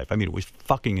in my life. I mean, it was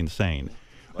fucking insane.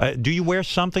 Do you wear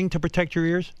something to protect your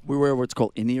ears? We wear what's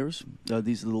called in-ears,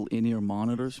 these little in-ear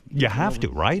monitors. You have to,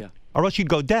 right? Yeah. Or else you'd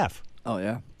go deaf. Oh,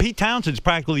 yeah. Pete Townshend's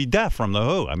practically deaf from The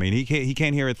Who. I mean, he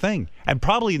can't hear a thing. And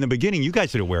probably in the beginning, you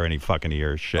guys didn't wear any fucking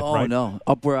ear shit, right? Oh, no.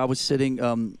 Up where I was sitting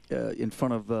in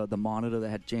front of the monitor that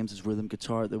had James's rhythm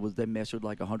guitar, they measured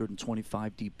like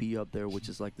 125 dB up there, which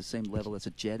is like the same level as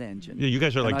a jet engine. Yeah, you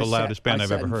guys are like the loudest band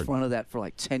I've ever heard. I sat in front of that for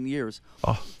like 10 years.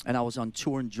 Oh. And I was on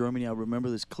tour in Germany. I remember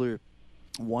this clear.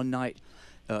 One night,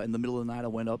 in the middle of the night, I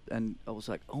went up and I was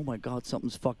like, oh my God,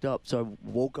 something's fucked up. So I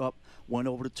woke up, went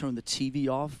over to turn the TV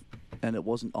off, and it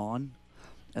wasn't on.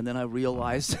 And then I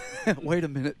realized, wait a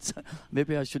minute,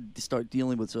 maybe I should start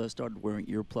dealing with it. So I started wearing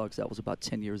earplugs. That was about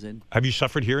 10 years in. Have you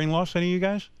suffered hearing loss, any of you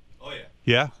guys? Oh, yeah.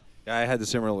 Yeah? Yeah, I had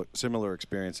the similar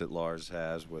experience that Lars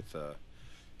has with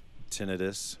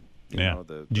tinnitus. Yeah.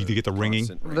 Did you get the ringing?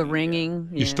 The ringing.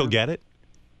 You still get it?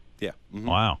 Yeah. Mm-hmm.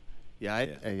 Wow. Yeah,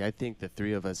 I think the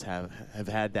three of us have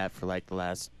had that for like the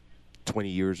last 20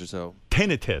 years or so.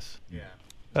 Tinnitus. Yeah.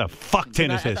 Fuck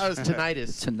tinnitus. I thought it was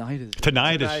tinnitus.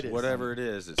 Tinnitus. Whatever it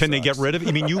is. Can they get rid of it?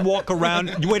 I mean, you walk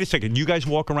around. Wait a second. You guys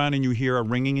walk around and you hear a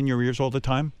ringing in your ears all the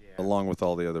time? Yeah. Along with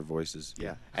all the other voices.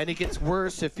 Yeah. And it gets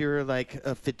worse if you're like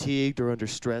fatigued or under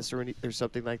stress or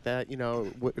something like that.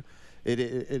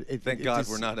 Thank God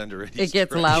we're not under any It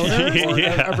gets stress.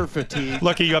 louder. Or fatigue.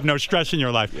 Lucky you have no stress in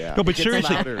your life. Yeah. No, but It gets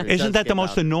seriously, louder. It isn't does that the get most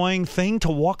louder. annoying thing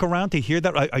to walk around to hear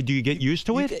that? Do you get used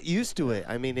to You it? get used to it.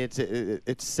 I mean, it's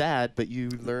sad, but you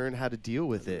learn how to deal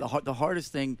with it. The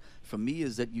hardest thing for me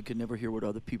is that you can never hear what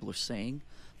other people are saying.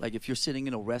 Like if you're sitting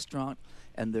in a restaurant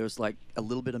and there's like a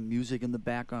little bit of music in the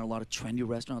background, a lot of trendy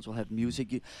restaurants will have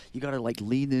music. You got to like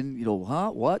lean in, huh?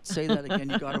 What? Say that again.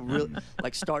 You got to really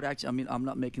like start acting. I mean, I'm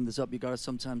not making this up. You got to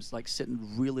sometimes like sit and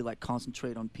really like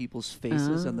concentrate on people's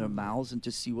faces and their mouths and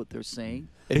just see what they're saying.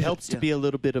 It helps to be a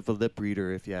little bit of a lip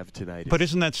reader if you have tinnitus. But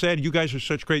isn't that sad? You guys are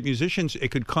such great musicians.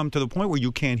 It could come to the point where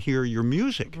you can't hear your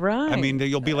music. Right. I mean,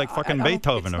 you'll be like fucking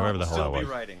Beethoven or whoever the hell that was.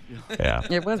 writing. Yeah.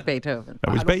 It was Beethoven.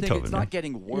 That was I don't think Beethoven. it's not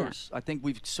getting worse. I think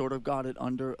we've sort of got it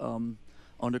under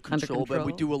control. But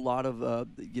we do a lot of,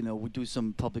 we do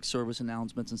some public service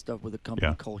announcements and stuff with a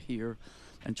company called Here,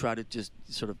 and try to just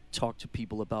sort of talk to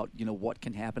people about, what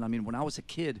can happen. I mean, when I was a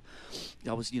kid,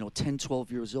 I was, 10,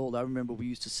 12 years old. I remember we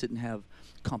used to sit and have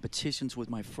competitions with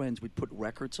my friends. We'd put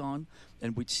records on,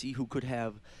 and we'd see who could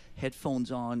have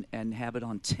headphones on and have it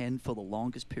on 10 for the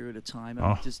longest period of time. I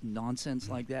mean, just nonsense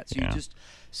like that. So you just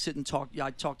sit and talk.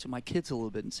 I talk to my kids a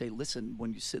little bit and say, listen,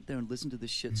 when you sit there and listen to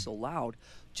this shit so loud,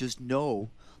 just know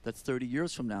that 30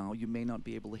 years from now, you may not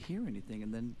be able to hear anything,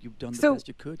 and then you've done the best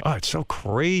you could. Oh, it's so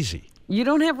crazy. You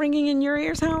don't have ringing in your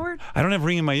ears, Howard? I don't have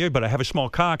ringing in my ear, but I have a small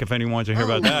cock if anyone wants to hear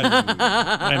about that.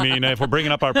 I mean, if we're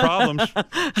bringing up our problems,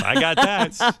 I got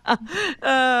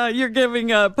that. You're giving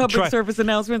public service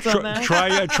announcements on that?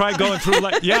 Try going through,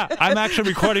 I'm actually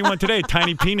recording one today,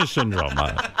 tiny penis syndrome.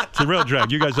 It's a real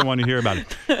drag. You guys don't want to hear about it.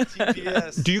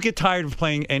 TPS. Do you get tired of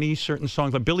playing any certain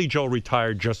songs? Like Billy Joel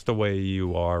retired Just the Way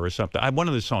You Are or something. One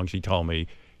of the songs he told me,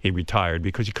 he retired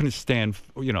because he couldn't stand,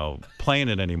 playing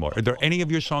it anymore. Are there any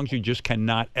of your songs you just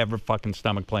cannot ever fucking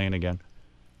stomach playing again?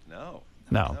 No.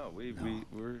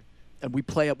 We're and we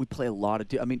play a lot of.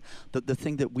 I mean, the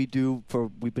thing that we do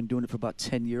we've been doing it for about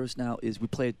 10 years now is we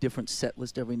play a different set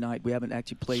list every night. We haven't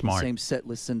actually played the same set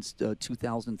list since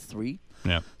 2003.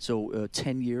 Yeah. So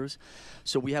 10 years.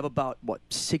 So we have about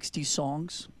 60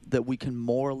 songs that we can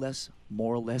more or less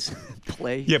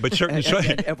play. Yeah, but certain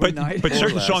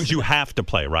songs you have to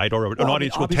play, right? Or an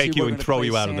audience will take you and throw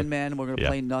you out of the. Sandman, we're going to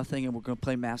play Nothing, and we're going to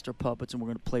play Master of Puppets, and we're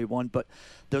going to play one. But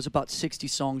there's about 60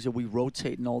 songs that we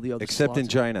rotate in all the other. Except in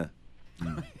China.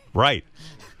 Right.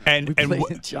 And we play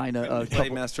in China. We play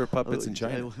Master of Puppets in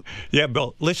China. Yeah,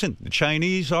 Bill. Listen, the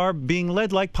Chinese are being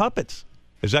led like puppets.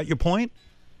 Is that your point?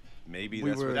 Maybe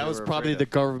that was probably the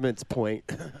government's point.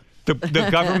 The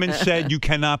government said you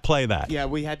cannot play that. Yeah,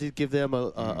 we had to give them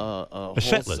a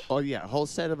set list. A whole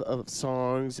set of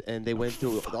songs, and they went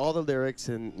through all the lyrics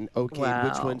and which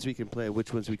ones we can play,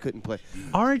 which ones we couldn't play.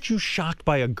 Aren't you shocked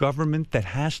by a government that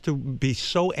has to be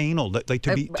so anal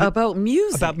about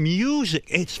music? About music,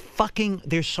 it's fucking.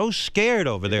 They're so scared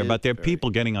over there about their people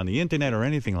getting on the internet or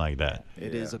anything like that.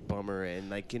 It is a bummer,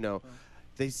 and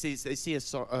They see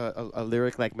a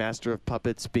lyric like Master of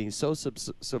Puppets being so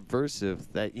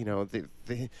subversive that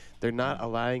they're not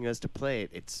allowing us to play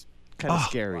it. It's kind of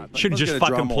scary. Should have just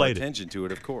fucking played it. Attention to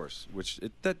it, of course, which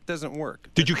that doesn't work.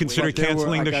 Did you consider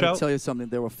canceling the show? I gotta tell you something.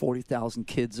 There were 40,000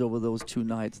 kids over those 2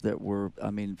 nights that were.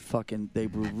 I mean, they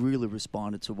were really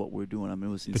responded to what we're doing. I mean,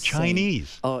 it was insane. The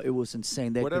Chinese. Oh, it was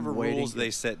insane. Whatever rules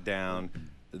they set down,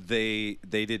 they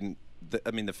didn't.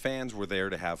 The fans were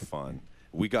there to have fun.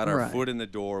 We got our foot in the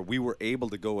door. We were able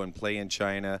to go and play in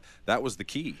China. That was the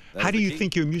key. How do you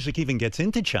think your music even gets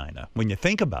into China when you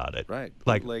think about it? Right.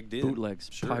 Like bootlegs.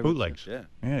 Sure. Bootlegs. Yeah.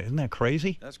 Yeah. Isn't that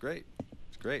crazy? That's great.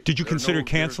 It's great. Did you consider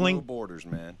canceling? There's no borders,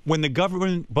 man. When the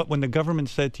government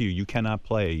said to you, you cannot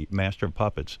play Master of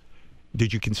Puppets,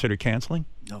 did you consider canceling?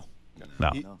 No.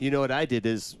 You know what I did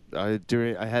is I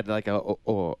had like a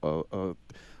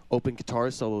open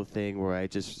guitar solo thing where I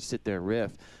just sit there and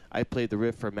riff. I played the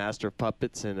riff for Master of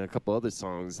Puppets and a couple other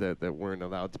songs that weren't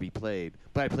allowed to be played.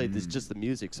 But I played just the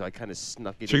music, so I kind of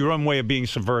snuck it in. So your own way of being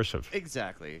subversive.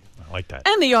 Exactly. I like that.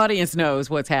 And the audience knows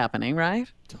what's happening,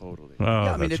 right? Totally. Oh,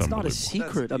 yeah, I mean, it's not a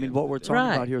secret. I mean, what we're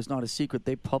talking about here is not a secret.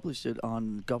 They published it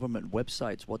on government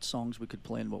websites, what songs we could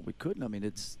play and what we couldn't. I mean,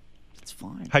 it's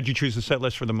fine. How'd you choose the set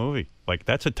list for the movie? Like,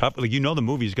 that's a tough... Like, the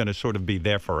movie's going to sort of be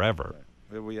there forever. Right.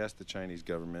 We asked the Chinese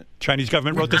government. Chinese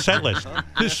government wrote the set list.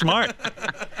 They're smart.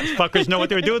 These fuckers know what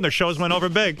they were doing. Their shows went over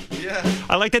big. Yeah.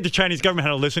 I like that the Chinese government had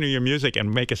to listen to your music and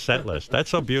make a set list. That's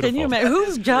so beautiful. Can you imagine?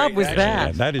 Whose job was that?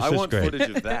 Yeah, that is I just want great. footage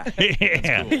of that.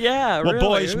 Yeah. Cool. Yeah, well, really.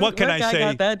 boys, what can I say?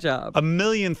 Got that job. A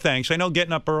million thanks. I know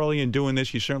getting up early and doing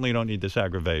this, you certainly don't need this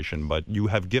aggravation, but you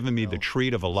have given me the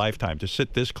treat of a lifetime. To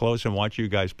sit this close and watch you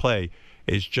guys play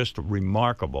is just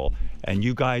remarkable. And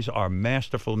you guys are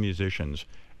masterful musicians.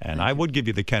 And I would give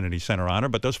you the Kennedy Center honor,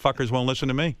 but those fuckers won't listen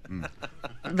to me.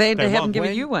 They haven't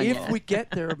given you one If yet. we get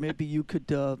there, maybe you could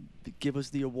give us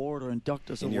the award or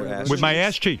induct us or whatever. With my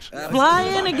ass cheeks. Fly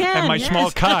in again. And my small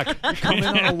cock. Come in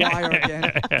on the wire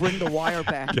again. Bring the wire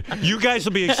back. You guys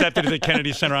will be accepted to the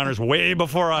Kennedy Center honors way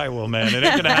before I will, man. It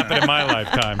ain't going to happen in my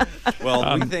lifetime.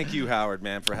 Well, we thank you, Howard,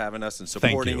 man, for having us and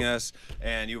supporting us.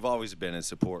 And you've always been in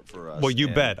support for us. Well, you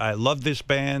bet. I love this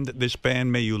band. This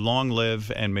band, may you long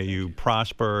live and may you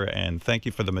prosper. And thank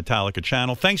you for the Metallica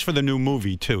channel. Thanks for the new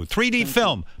movie, too. 3D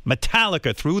film,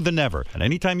 Metallica Through the Never. And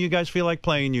anytime you guys feel like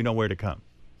playing, you know where to come.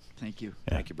 Thank you.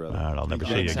 Yeah. Thank you, brother. All right, I'll never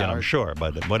see you again, I'm sure,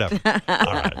 but whatever. All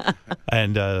right.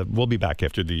 And we'll be back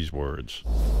after these words.